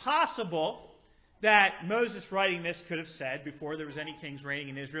is possible that Moses writing this could have said before there was any kings reigning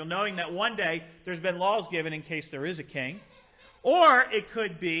in Israel, knowing that one day there's been laws given in case there is a king. Or it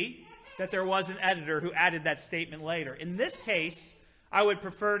could be that there was an editor who added that statement later. In this case, I would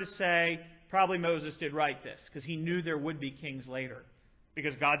prefer to say probably Moses did write this because he knew there would be kings later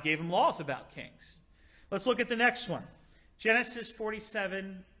because God gave him laws about kings. Let's look at the next one. Genesis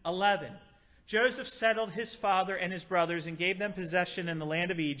 47:11. Joseph settled his father and his brothers and gave them possession in the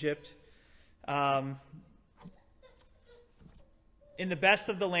land of Egypt, in the best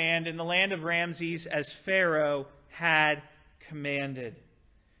of the land, in the land of Ramses, as Pharaoh had commanded.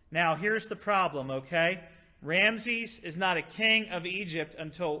 Now, here's the problem, okay? Ramses is not a king of Egypt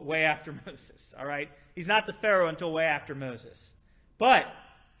until way after Moses, all right? He's not the Pharaoh until way after Moses. But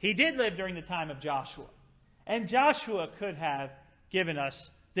he did live during the time of Joshua. And Joshua could have given us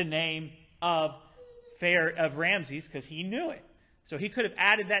the name of Ramses because he knew it. So he could have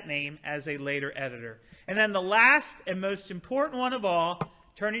added that name as a later editor. And then the last and most important one of all,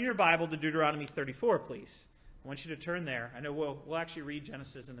 turn in your Bible to Deuteronomy 34, please. I want you to turn there. I know we'll actually read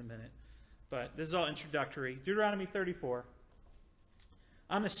Genesis in a minute, but this is all introductory. Deuteronomy 34.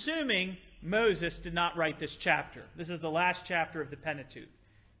 I'm assuming Moses did not write this chapter. This is the last chapter of the Pentateuch.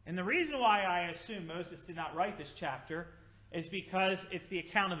 And the reason why I assume Moses did not write this chapter is because it's the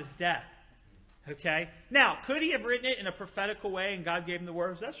account of his death. Okay? Now, could he have written it in a prophetical way and God gave him the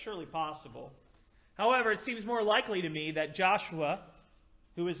words? That's surely possible. However, it seems more likely to me that Joshua,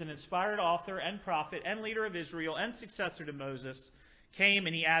 who is an inspired author and prophet and leader of Israel and successor to Moses, came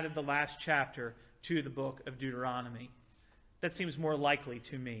and he added the last chapter to the book of Deuteronomy. That seems more likely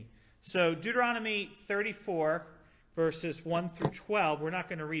to me. So Deuteronomy 34, verses 1 through 12, we're not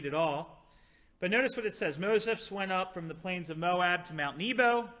going to read it all. But notice what it says. Moses went up from the plains of Moab to Mount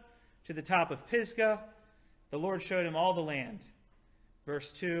Nebo, to the top of Pisgah. The Lord showed him all the land.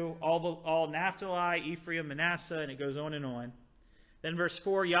 Verse 2, all Naphtali, Ephraim, Manasseh, and it goes on and on. Then verse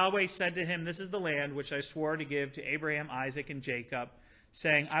 4, Yahweh said to him, this is the land which I swore to give to Abraham, Isaac, and Jacob,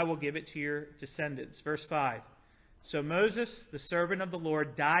 saying, I will give it to your descendants. Verse 5, so Moses, the servant of the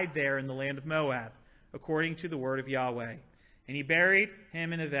Lord, died there in the land of Moab, according to the word of Yahweh. And he buried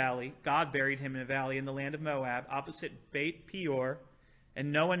him in a valley. God buried him in a valley in the land of Moab, opposite Beit Peor,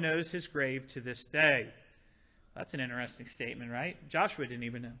 and no one knows his grave to this day. That's an interesting statement, right? Joshua didn't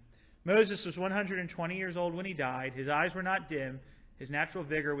even know. Moses was 120 years old when he died. His eyes were not dim. His natural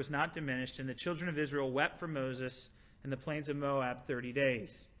vigor was not diminished. And the children of Israel wept for Moses in the plains of Moab 30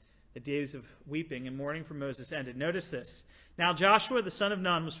 days. The days of weeping and mourning for Moses ended. Notice this. Now Joshua, the son of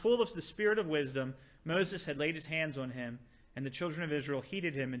Nun, was full of the spirit of wisdom. Moses had laid his hands on him, and the children of Israel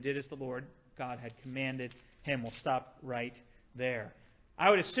heeded him and did as the Lord God had commanded him. We'll stop right there. I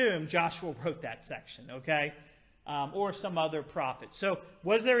would assume Joshua wrote that section, okay? or some other prophet. So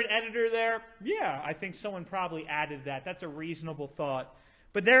was there an editor there? Yeah, I think someone probably added that. That's a reasonable thought.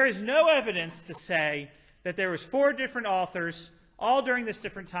 But there is no evidence to say that there was 4 different authors, all during this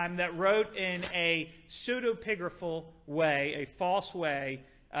different time, that wrote in a pseudepigraphal way, a false way,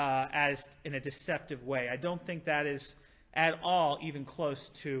 as in a deceptive way. I don't think that is at all even close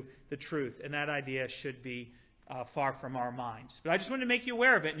to the truth, and that idea should be far from our minds. But I just wanted to make you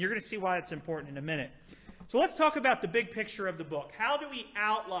aware of it, and you're going to see why it's important in a minute. So let's talk about the big picture of the book. How do we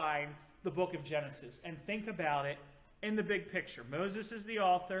outline the book of Genesis and think about it in the big picture? Moses is the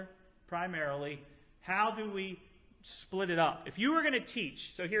author, primarily. How do we split it up? If you were going to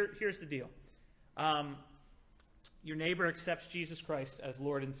teach, so here's the deal. Your neighbor accepts Jesus Christ as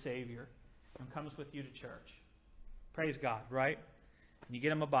Lord and Savior and comes with you to church. Praise God, right? And you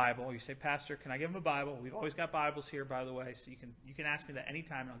get him a Bible. You say, Pastor, can I give him a Bible? We've always got Bibles here, by the way, so you can ask me that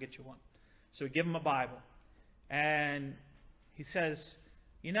anytime and I'll get you one. So we give him a Bible. And he says,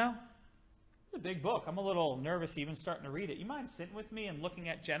 you know, it's a big book. I'm a little nervous even starting to read it. You mind sitting with me and looking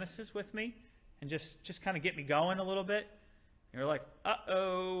at Genesis with me and just kind of get me going a little bit? And you're like,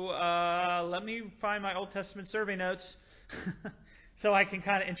 let me find my Old Testament survey notes so I can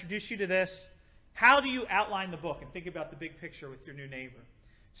kind of introduce you to this. How do you outline the book and think about the big picture with your new neighbor?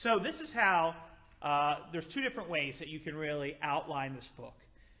 So this is how, there's 2 different ways that you can really outline this book.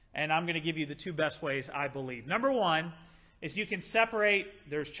 And I'm going to give you the 2 best ways, I believe. Number 1 is you can separate,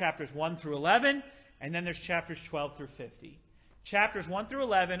 there's chapters 1 through 11, and then there's chapters 12 through 50. Chapters 1 through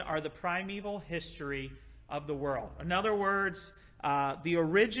 11 are the primeval history of the world. In other words, the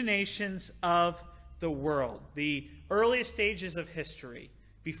originations of the world, the earliest stages of history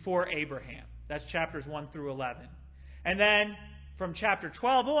before Abraham. That's chapters 1 through 11. And then from chapter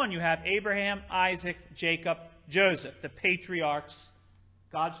 12 on, you have Abraham, Isaac, Jacob, Joseph, the patriarchs,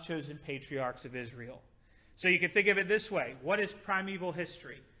 God's chosen patriarchs of Israel. So you can think of it this way. What is primeval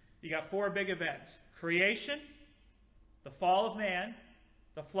history? You got 4 big events. Creation, the fall of man,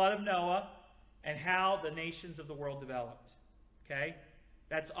 the flood of Noah, and how the nations of the world developed. Okay?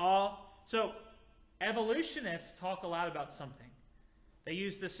 That's all. So evolutionists talk a lot about something. They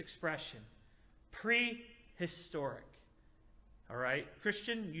use this expression, prehistoric. All right?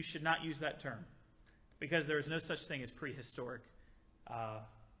 Christian, you should not use that term because there is no such thing as prehistoric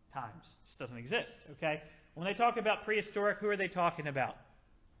times. It just doesn't exist. Okay? When they talk about prehistoric, who are they talking about?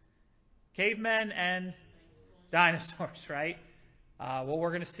 Cavemen and dinosaurs, right? Well, we're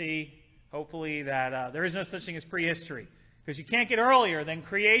going to see, hopefully, that there is no such thing as prehistory because you can't get earlier than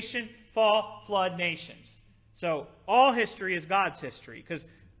creation, fall, flood, nations. So all history is God's history because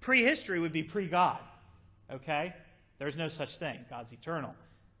prehistory would be pre-God. Okay? There's no such thing. God's eternal,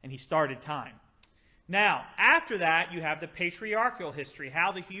 and he started time. Now, after that, you have the patriarchal history,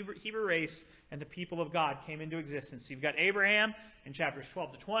 how the Hebrew race and the people of God came into existence. You've got Abraham in chapters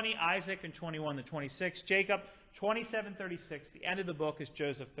 12 to 20, Isaac in 21 to 26, Jacob 27-36. The end of the book is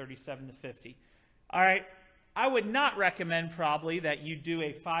Joseph 37 to 50. All right, I would not recommend probably that you do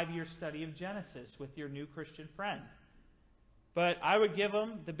a 5-year study of Genesis with your new Christian friend. But I would give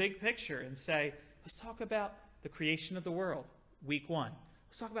them the big picture and say, let's talk about the creation of the world, week 1.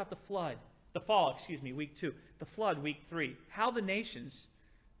 Let's talk about the flood. The fall, week 2. The flood, week 3. How the nations.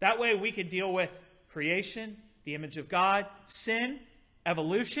 That way we could deal with creation, the image of God, sin,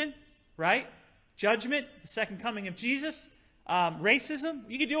 evolution, right? Judgment, the second coming of Jesus, racism.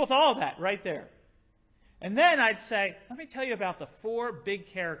 You could deal with all of that right there. And then I'd say, let me tell you about the 4 big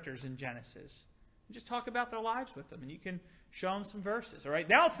characters in Genesis. And just talk about their lives with them, and you can show them some verses, all right?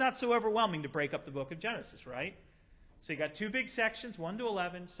 Now it's not so overwhelming to break up the book of Genesis, right? So you got 2 big sections, 1 to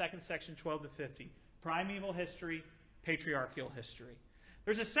 11, second section 12 to 50. Primeval history, patriarchal history.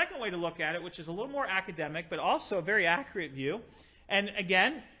 There's a second way to look at it, which is a little more academic, but also a very accurate view. And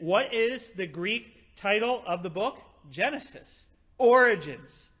again, what is the Greek title of the book? Genesis.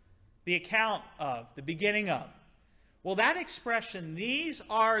 Origins. The account of, the beginning of. Well, that expression, these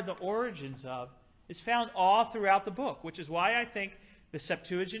are the origins of, is found all throughout the book, which is why I think the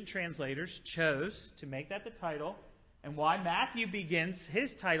Septuagint translators chose to make that the title, and why Matthew begins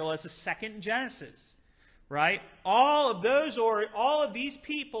his title as a second Genesis, right? All of these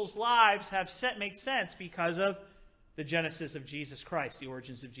people's lives make sense because of the Genesis of Jesus Christ, the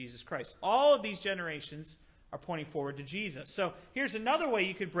origins of Jesus Christ. All of these generations are pointing forward to Jesus. So here's another way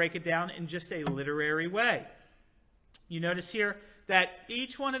you could break it down in just a literary way. You notice here that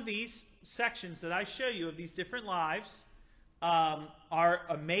each one of these sections that I show you of these different lives are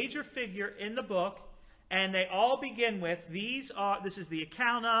a major figure in the book. And they all begin with, this is the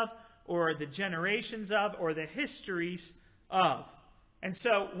account of, or the generations of, or the histories of. And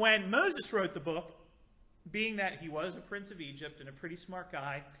so when Moses wrote the book, being that he was a prince of Egypt and a pretty smart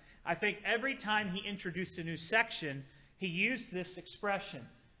guy, I think every time he introduced a new section, he used this expression.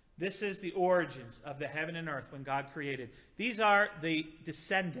 This is the origins of the heaven and earth when God created. These are the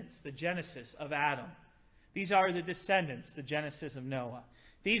descendants, the Genesis of Adam. These are the descendants, the Genesis of Noah.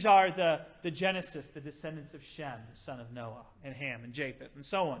 These are the Genesis, the descendants of Shem, the son of Noah, and Ham, and Japheth, and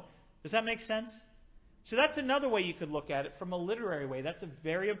so on. Does that make sense? So that's another way you could look at it from a literary way. That's a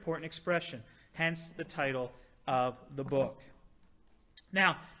very important expression, hence the title of the book.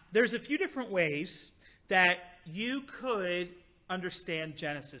 Now, there's a few different ways that you could understand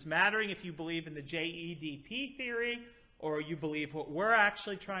Genesis, mattering if you believe in the JEDP theory or you believe what we're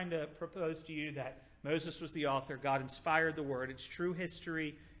actually trying to propose to you, that Moses was the author, God inspired the word, it's true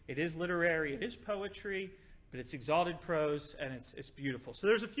history, it is literary, it is poetry, but it's exalted prose, and it's beautiful. So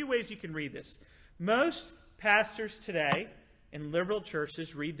there's a few ways you can read this. Most pastors today in liberal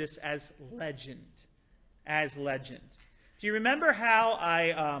churches read this as legend. As legend. Do you remember how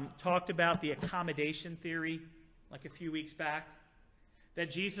I talked about the accommodation theory like a few weeks back? That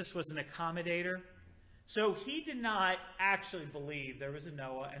Jesus was an accommodator? So he did not actually believe there was a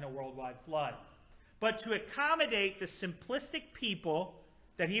Noah and a worldwide flood. But to accommodate the simplistic people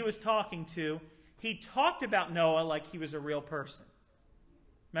that he was talking to, he talked about Noah like he was a real person.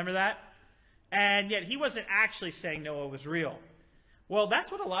 Remember that? And yet he wasn't actually saying Noah was real. Well,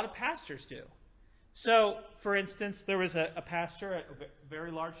 that's what a lot of pastors do. So, for instance, there was a pastor at a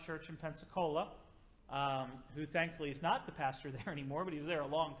very large church in Pensacola, who thankfully is not the pastor there anymore, but he was there a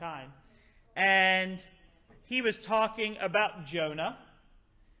long time. And he was talking about Jonah.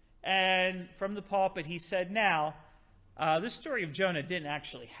 And from the pulpit, he said, now, this story of Jonah didn't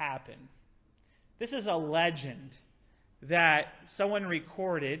actually happen. This is a legend that someone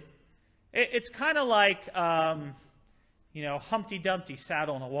recorded. It's kind of like, Humpty Dumpty sat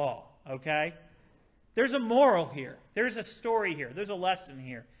on a wall, okay? There's a moral here. There's a story here. There's a lesson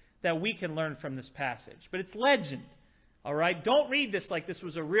here that we can learn from this passage. But it's legend, all right? Don't read this like this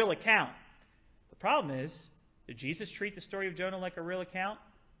was a real account. The problem is, did Jesus treat the story of Jonah like a real account?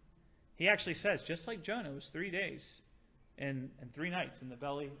 He actually says, just like Jonah, it was 3 days and 3 nights in the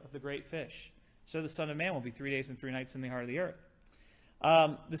belly of the great fish. So the Son of Man will be 3 days and 3 nights in the heart of the earth.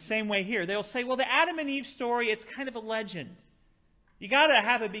 The same way here. They'll say, well, the Adam and Eve story, it's kind of a legend. You got to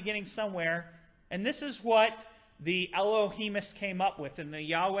have a beginning somewhere. And this is what the Elohimists came up with and the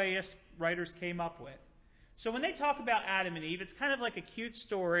Yahwehist writers came up with. So when they talk about Adam and Eve, it's kind of like a cute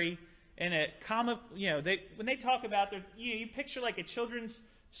story in a comic, when they talk about their, you picture like a children's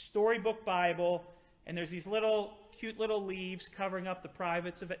storybook Bible, and there's these cute little leaves covering up the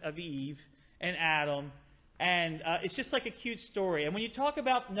privates of Eve and Adam. And it's just like a cute story. And when you talk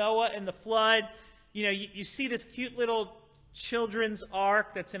about Noah and the flood, you see this cute little children's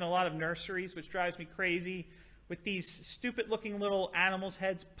ark that's in a lot of nurseries, which drives me crazy, with these stupid-looking little animals'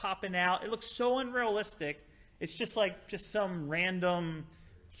 heads popping out. It looks so unrealistic. It's just some random,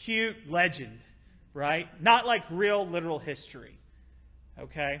 cute legend, right? Not like real, literal history,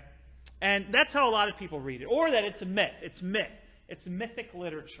 okay? And that's how a lot of people read it. Or that it's a myth. It's myth. It's mythic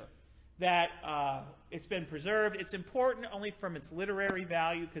literature. That it's been preserved. It's important only from its literary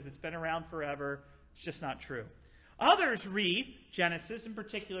value because it's been around forever. It's just not true. Others read Genesis, in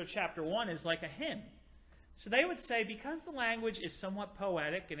particular chapter 1, as like a hymn. So they would say, because the language is somewhat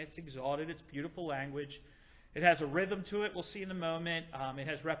poetic and it's exalted, it's beautiful language, it has a rhythm to it, we'll see in a moment, it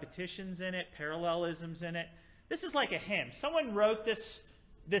has repetitions in it, parallelisms in it. This is like a hymn. Someone wrote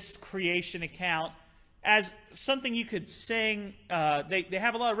this creation account as something you could sing. They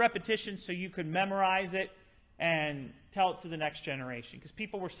have a lot of repetitions so you could memorize it and tell it to the next generation. Because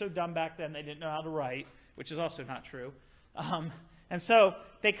people were so dumb back then they didn't know how to write, which is also not true. And so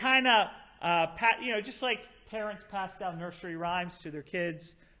they kind of, just like parents pass down nursery rhymes to their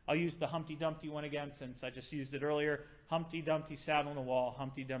kids. I'll use the Humpty Dumpty one again since I just used it earlier. Humpty Dumpty sat on the wall.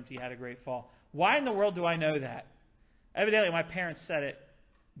 Humpty Dumpty had a great fall. Why in the world do I know that? Evidently, my parents said it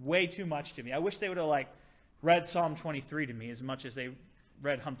way too much to me. I wish they would have read Psalm 23 to me as much as they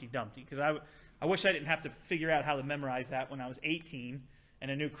read Humpty Dumpty, because I wish I didn't have to figure out how to memorize that when I was 18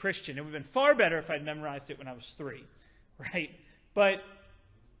 and a new Christian. It would have been far better if I'd memorized it when I was 3, right? But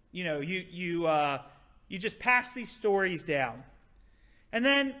you just pass these stories down, and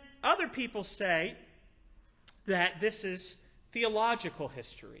then other people say that this is theological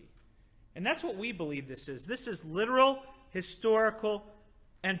history, and that's what we believe this is. This is literal, historical,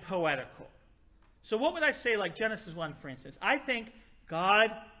 and poetical. So what would I say, like Genesis 1, for instance? I think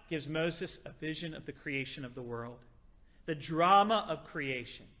God gives Moses a vision of the creation of the world, the drama of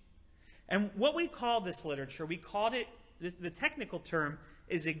creation. And what we call this literature, we called it, the technical term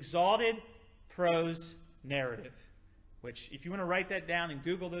is exalted prose narrative. Which, if you want to write that down and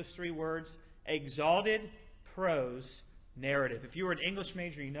Google those 3 words, exalted prose narrative. If you were an English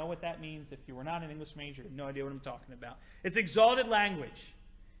major, you know what that means. If you were not an English major, you have no idea what I'm talking about. It's exalted language.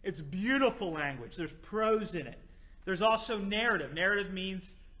 It's beautiful language. There's prose in it. There's also narrative. Narrative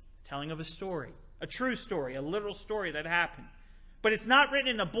means telling of a story, a true story, a literal story that happened. But it's not written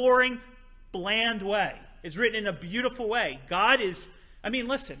in a boring, bland way. It's written in a beautiful way. God is,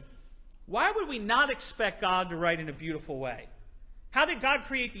 listen, why would we not expect God to write in a beautiful way? How did God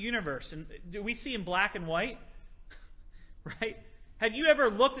create the universe? And do we see in black and white? Right? Have you ever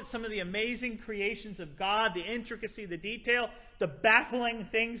looked at some of the amazing creations of God, the intricacy, the detail, the baffling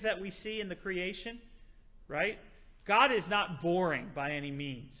things that we see in the creation? Right? God is not boring by any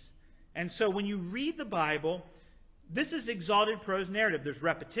means. And so when you read the Bible, this is exalted prose narrative. There's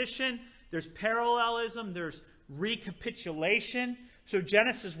repetition, there's parallelism, there's recapitulation. So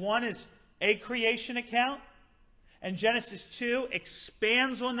Genesis 1 is a creation account, and Genesis 2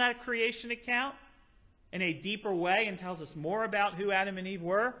 expands on that creation account in a deeper way and tells us more about who Adam and Eve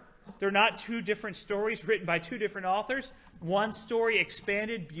were. They're not 2 different stories written by 2 different authors. One story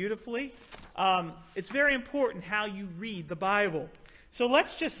expanded beautifully. It's very important how you read the Bible. So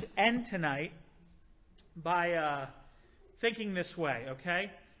let's just end tonight by thinking this way,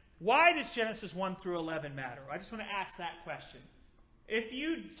 okay? Why does Genesis 1 through 11 matter? I just want to ask that question. If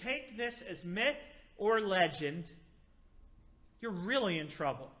you take this as myth or legend, you're really in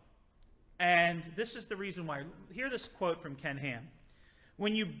trouble. And this is the reason why. Hear this quote from Ken Ham.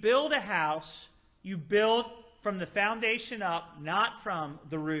 When you build a house, you build from the foundation up, not from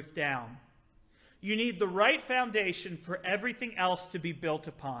the roof down. You need the right foundation for everything else to be built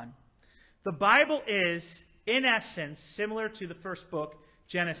upon. The Bible is, in essence, similar to the first book,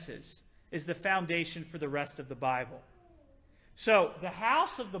 Genesis, is the foundation for the rest of the Bible. So the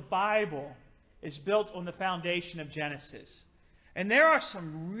house of the Bible is built on the foundation of Genesis. And there are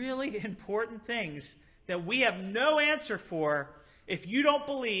some really important things that we have no answer for if you don't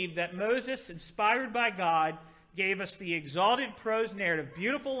believe that Moses, inspired by God, gave us the exalted prose narrative,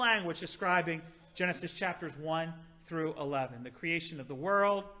 beautiful language describing Genesis chapters 1 through 11, the creation of the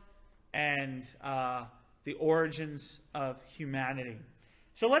world and the origins of humanity.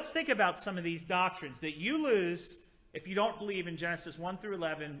 So let's think about some of these doctrines that you lose if you don't believe in Genesis 1 through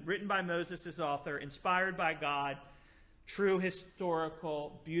 11, written by Moses as author, inspired by God, true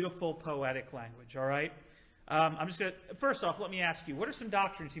historical, beautiful, poetic language, all right? I'm just going to, first off, let me ask you, what are some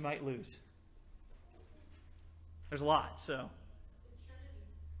doctrines you might lose? There's a lot, so.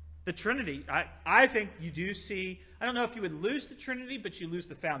 The Trinity. I think you do see, I don't know if you would lose the Trinity, but you lose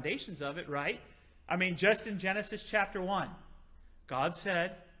the foundations of it, right? Just in Genesis chapter 1, God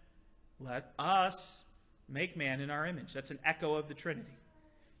said, let us make man in our image. That's an echo of the Trinity.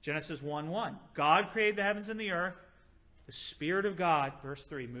 Genesis 1:1, God created the heavens and the earth. The Spirit of God, verse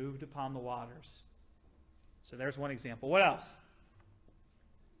 3, moved upon the waters. So there's one example. What else?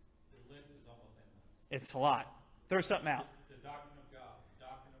 The list is almost endless. It's a lot. Throw something out. The doctrine of God, the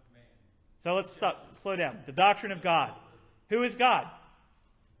doctrine of man. So let's slow down. The doctrine of God. Who is God?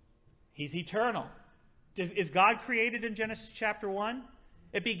 He's eternal. Is God created in Genesis chapter 1?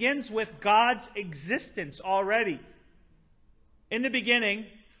 It begins with God's existence already. In the beginning,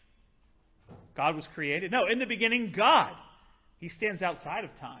 God was created. No, in the beginning, God. He stands outside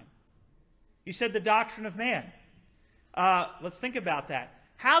of time. You said the doctrine of man. Let's think about that.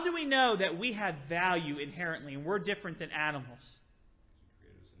 How do we know that we have value inherently and we're different than animals?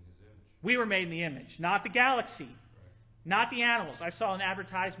 We were made in the image, not the galaxy, not the animals. I saw an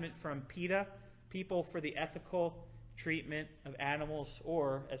advertisement from PETA, People for the Ethical Treatment of Animals,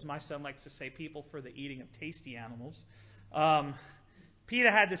 or, as my son likes to say, People for the Eating of Tasty Animals.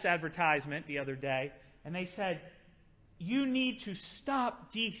 PETA had this advertisement the other day, and they said, you need to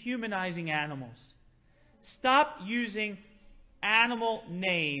stop dehumanizing animals. Stop using animal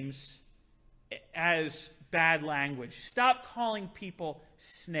names as bad language. Stop calling people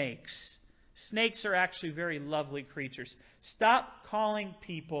snakes. Snakes are actually very lovely creatures. Stop calling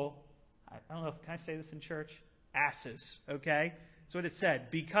people, I don't know, can I say this in church? Asses, okay? That's what it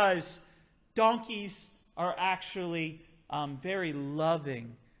said. Because donkeys are actually very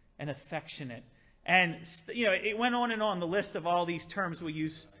loving and affectionate. And, you know, it went on and on, the list of all these terms we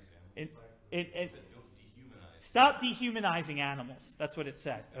use. Stop dehumanizing animals. That's what it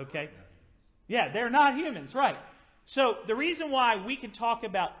said, okay? Yeah, they're not humans, right. So the reason why we can talk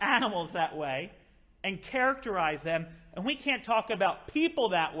about animals that way and characterize them, and we can't talk about people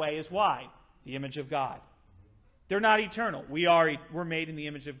that way, is why? The image of God. They're not eternal. We're made in the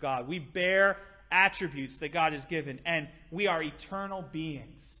image of God. We bear attributes that God has given, and we are eternal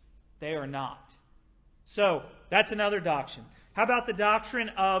beings. They are not. So that's another doctrine. How about the doctrine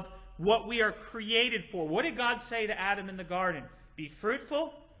of what we are created for? What did God say to Adam in the garden? Be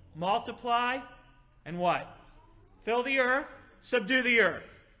fruitful, multiply, and what? Fill the earth, subdue the earth.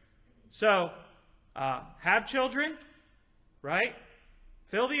 So, have children, right?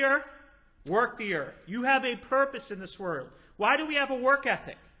 Fill the earth, work the earth. You have a purpose in this world. Why do we have a work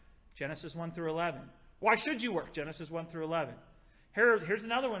ethic? Genesis 1 through 11. Why should you work? Genesis 1 through 11. Here's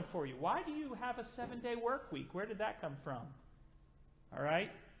another one for you. Why do you have a 7-day work week? Where did that come from? All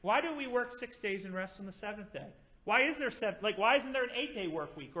right? Why do we work 6 days and rest on the 7th day? Why is there why isn't there an 8-day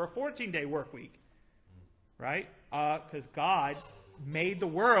work week or a 14-day work week? Right? Because God made the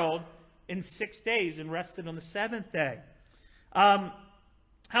world in 6 days and rested on the 7th day. How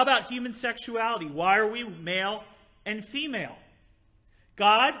about human sexuality? Why are we male and female?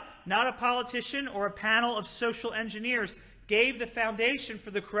 God, not a politician or a panel of social engineers, gave the foundation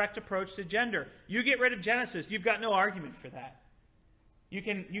for the correct approach to gender. You get rid of Genesis, you've got no argument for that. You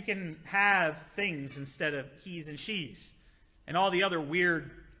can have things instead of he's and she's and all the other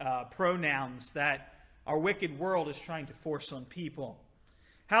weird pronouns that our wicked world is trying to force on people.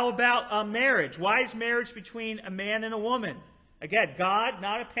 How about marriage? Why is marriage between a man and a woman? Again, God,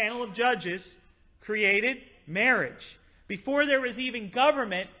 not a panel of judges, created marriage. Before there was even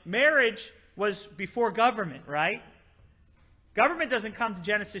government, marriage was before government, right? Government doesn't come to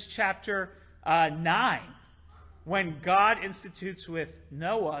Genesis chapter 9 when God institutes with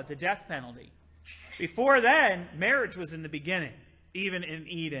Noah the death penalty. Before then, marriage was in the beginning, even in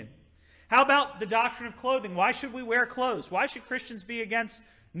Eden. How about the doctrine of clothing? Why should we wear clothes? Why should Christians be against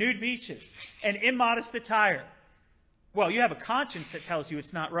nude beaches and immodest attire? Well, you have a conscience that tells you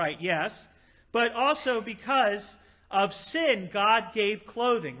it's not right, yes. But also because of sin, God gave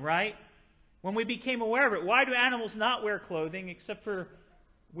clothing, right? When we became aware of it, why do animals not wear clothing except for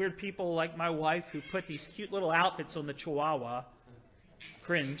weird people like my wife who put these cute little outfits on the Chihuahua?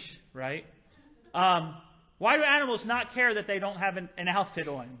 Cringe, right? Why do animals not care that they don't have an outfit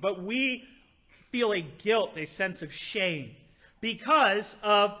on? But we feel a guilt, a sense of shame because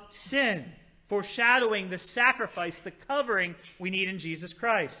of sin, foreshadowing the sacrifice, the covering we need in Jesus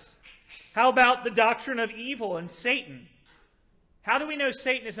Christ. How about the doctrine of evil and Satan? How do we know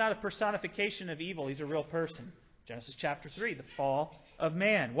Satan is not a personification of evil? He's a real person. Genesis chapter 3, the fall of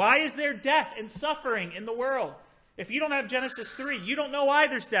man. Why is there death and suffering in the world? If you don't have Genesis 3, you don't know why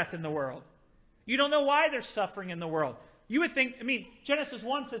there's death in the world. You don't know why there's suffering in the world. You would think, Genesis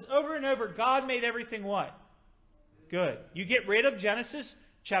 1 says over and over, God made everything what? Good. You get rid of Genesis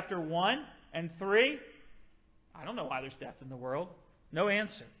chapter 1 and 3, I don't know why there's death in the world. No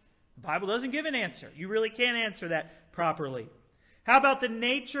answer. The Bible doesn't give an answer. You really can't answer that properly. How about the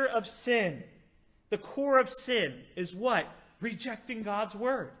nature of sin? The core of sin is what? Rejecting God's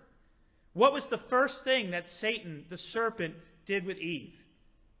word. What was the first thing that Satan, the serpent, did with Eve?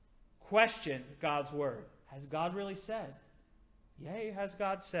 Question God's word. Has God really said? Yea, has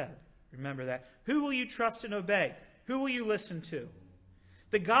God said. Remember that. Who will you trust and obey? Who will you listen to?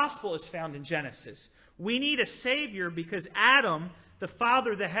 The gospel is found in Genesis. We need a Savior because Adam, the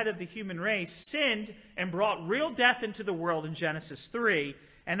father, the head of the human race, sinned and brought real death into the world in Genesis 3.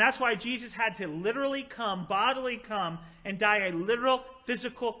 And that's why Jesus had to literally come, bodily come, and die a literal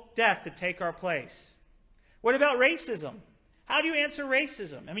physical death to take our place. What about racism? How do you answer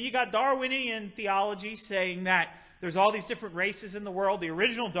racism? You got Darwinian theology saying that there's all these different races in the world. The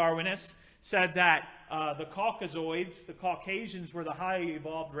original Darwinists said that the Caucasoids, the Caucasians, were the highly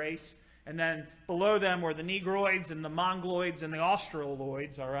evolved race. And then below them were the Negroids and the Mongoloids and the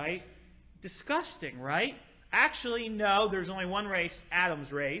Australoids, all right? Disgusting, right? Actually, no, there's only one race,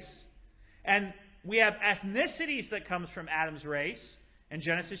 Adam's race. And we have ethnicities that comes from Adam's race in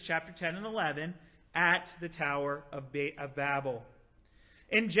Genesis chapter 10 and 11 at the Tower of Babel.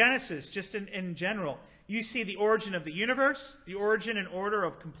 In Genesis, just in general, you see the origin of the universe, the origin and order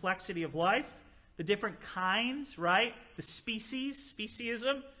of complexity of life, the different kinds, right? The species,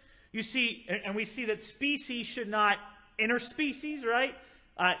 speciesism. You see, and we see that species should not interspecies, right?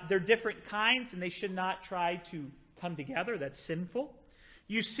 They're different kinds, and they should not try to come together. That's sinful.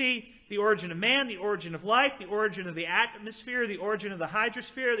 You see the origin of man, the origin of life, the origin of the atmosphere, the origin of the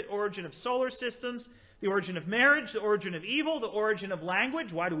hydrosphere, the origin of solar systems, the origin of marriage, the origin of evil, the origin of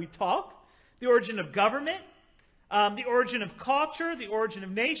language. Why do we talk? The origin of government, the origin of culture, the origin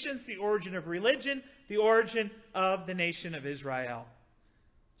of nations, the origin of religion, the origin of the nation of Israel.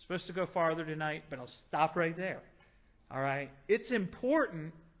 I'm supposed to go farther tonight, but I'll stop right there. All right? It's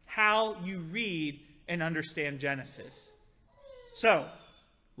important how you read and understand Genesis. So,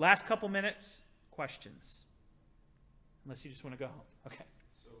 last couple minutes, questions. Unless you just want to go home. Okay.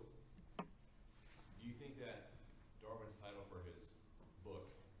 So, do you think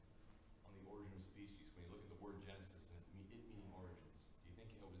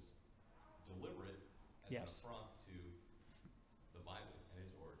as Yes. an affront to the Bible and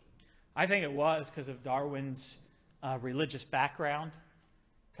its origin. I think it was because of Darwin's religious background,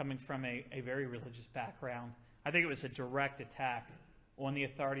 coming from a very religious background. I think it was a direct attack on the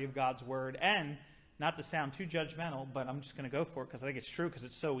authority of God's word. And not to sound too judgmental, but I'm just going to go for it because I think it's true because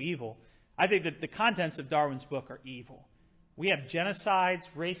it's so evil. I think that the contents of Darwin's book are evil. We have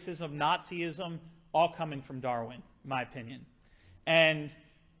genocides, racism, Nazism, all coming from Darwin, in my opinion. And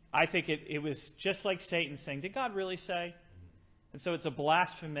I think it was just like Satan saying, did God really say? And so it's a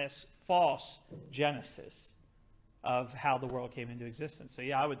blasphemous, false genesis of how the world came into existence. So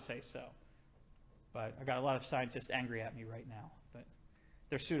yeah, I would say so. But I got a lot of scientists angry at me right now. But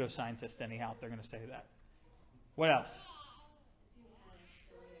they're pseudoscientists anyhow if they're going to say that. What else? It seems kind of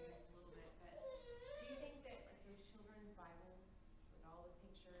silly, I guess, a little bit, but do you think that like, those children's Bibles with all the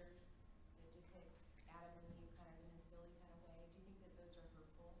pictures that depict Adam and Eve kind of in a silly kind of way, do you think that those are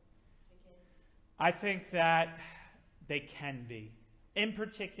hurtful to kids? I think that they can be. In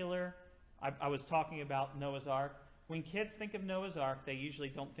particular, I was talking about Noah's Ark. When kids think of Noah's Ark, they usually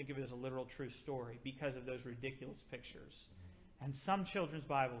don't think of it as a literal true story because of those ridiculous pictures. And some children's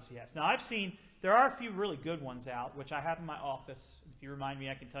Bibles, yes. Now, there are a few really good ones out, which I have in my office. If you remind me,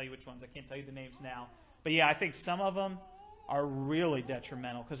 I can tell you which ones. I can't tell you the names now. But yeah, I think some of them are really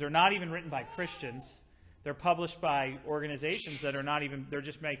detrimental because they're not even written by Christians. They're published by organizations that are not even, they're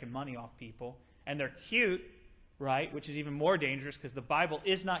just making money off people. And they're cute, right? Which is even more dangerous because the Bible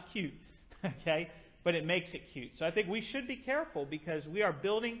is not cute, okay? But it makes it cute. So I think we should be careful because we are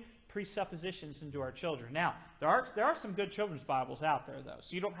building presuppositions into our children. Now, there are some good children's Bibles out there, though.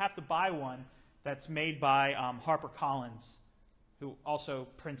 So you don't have to buy one that's made by HarperCollins, who also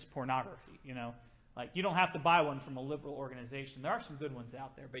prints pornography, you know. Like, you don't have to buy one from a liberal organization. There are some good ones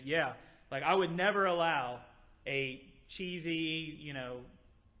out there. But yeah, like I would never allow a cheesy, you know,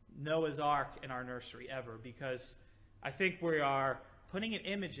 Noah's Ark in our nursery ever because I think we are putting an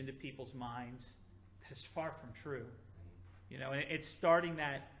image into people's minds that is far from true. You know, and it's starting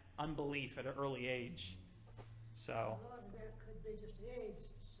that unbelief at an early age. So. A lot of that could be just age,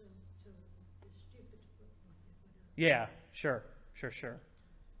 so it's stupid to put like that. Yeah, sure.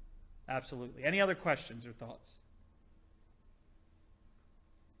 Absolutely. Any other questions or thoughts?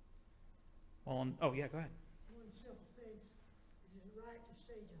 Well, oh yeah, go ahead. One simple thing, is it right to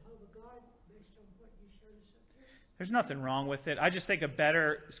say Jehovah God based on what you showed us up here? There's nothing wrong with it. I just think a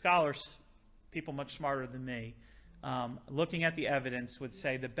better scholars, people much smarter than me, looking at the evidence would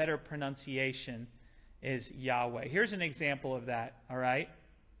say the better pronunciation is Yahweh. Here's an example of that, all right?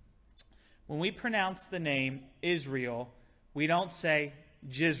 When we pronounce the name Israel, we don't say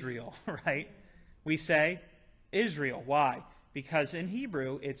Jizrael, right? We say Israel. Why? Because in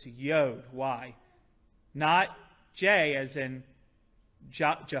Hebrew, it's Yod. Why? Not J as in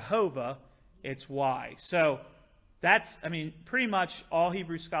Jehovah, it's Y. So that's, I mean, pretty much all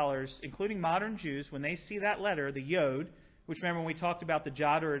Hebrew scholars, including modern Jews, when they see that letter, the Yod, which remember when we talked about the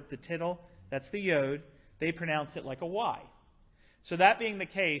jot or the tittle, that's the Yod, they pronounce it like a Y. So that being the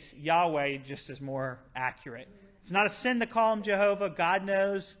case, Yahweh just is more accurate. It's not a sin to call him Jehovah. God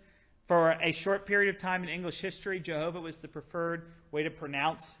knows for a short period of time in English history, Jehovah was the preferred way to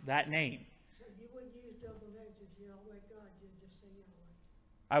pronounce that name. So you wouldn't use double names as Yahweh God, you'd just say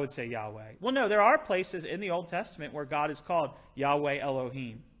Yahweh. I would say Yahweh. Well, no, there are places in the Old Testament where God is called Yahweh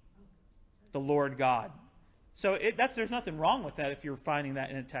Elohim, the Lord God. So there's nothing wrong with that if you're finding that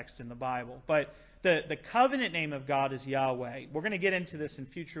in a text in the Bible. But the covenant name of God is Yahweh. We're going to get into this in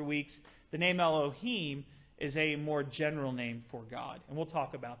future weeks. The name Elohim is a more general name for God, and we'll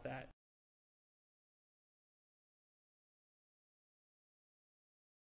talk about that.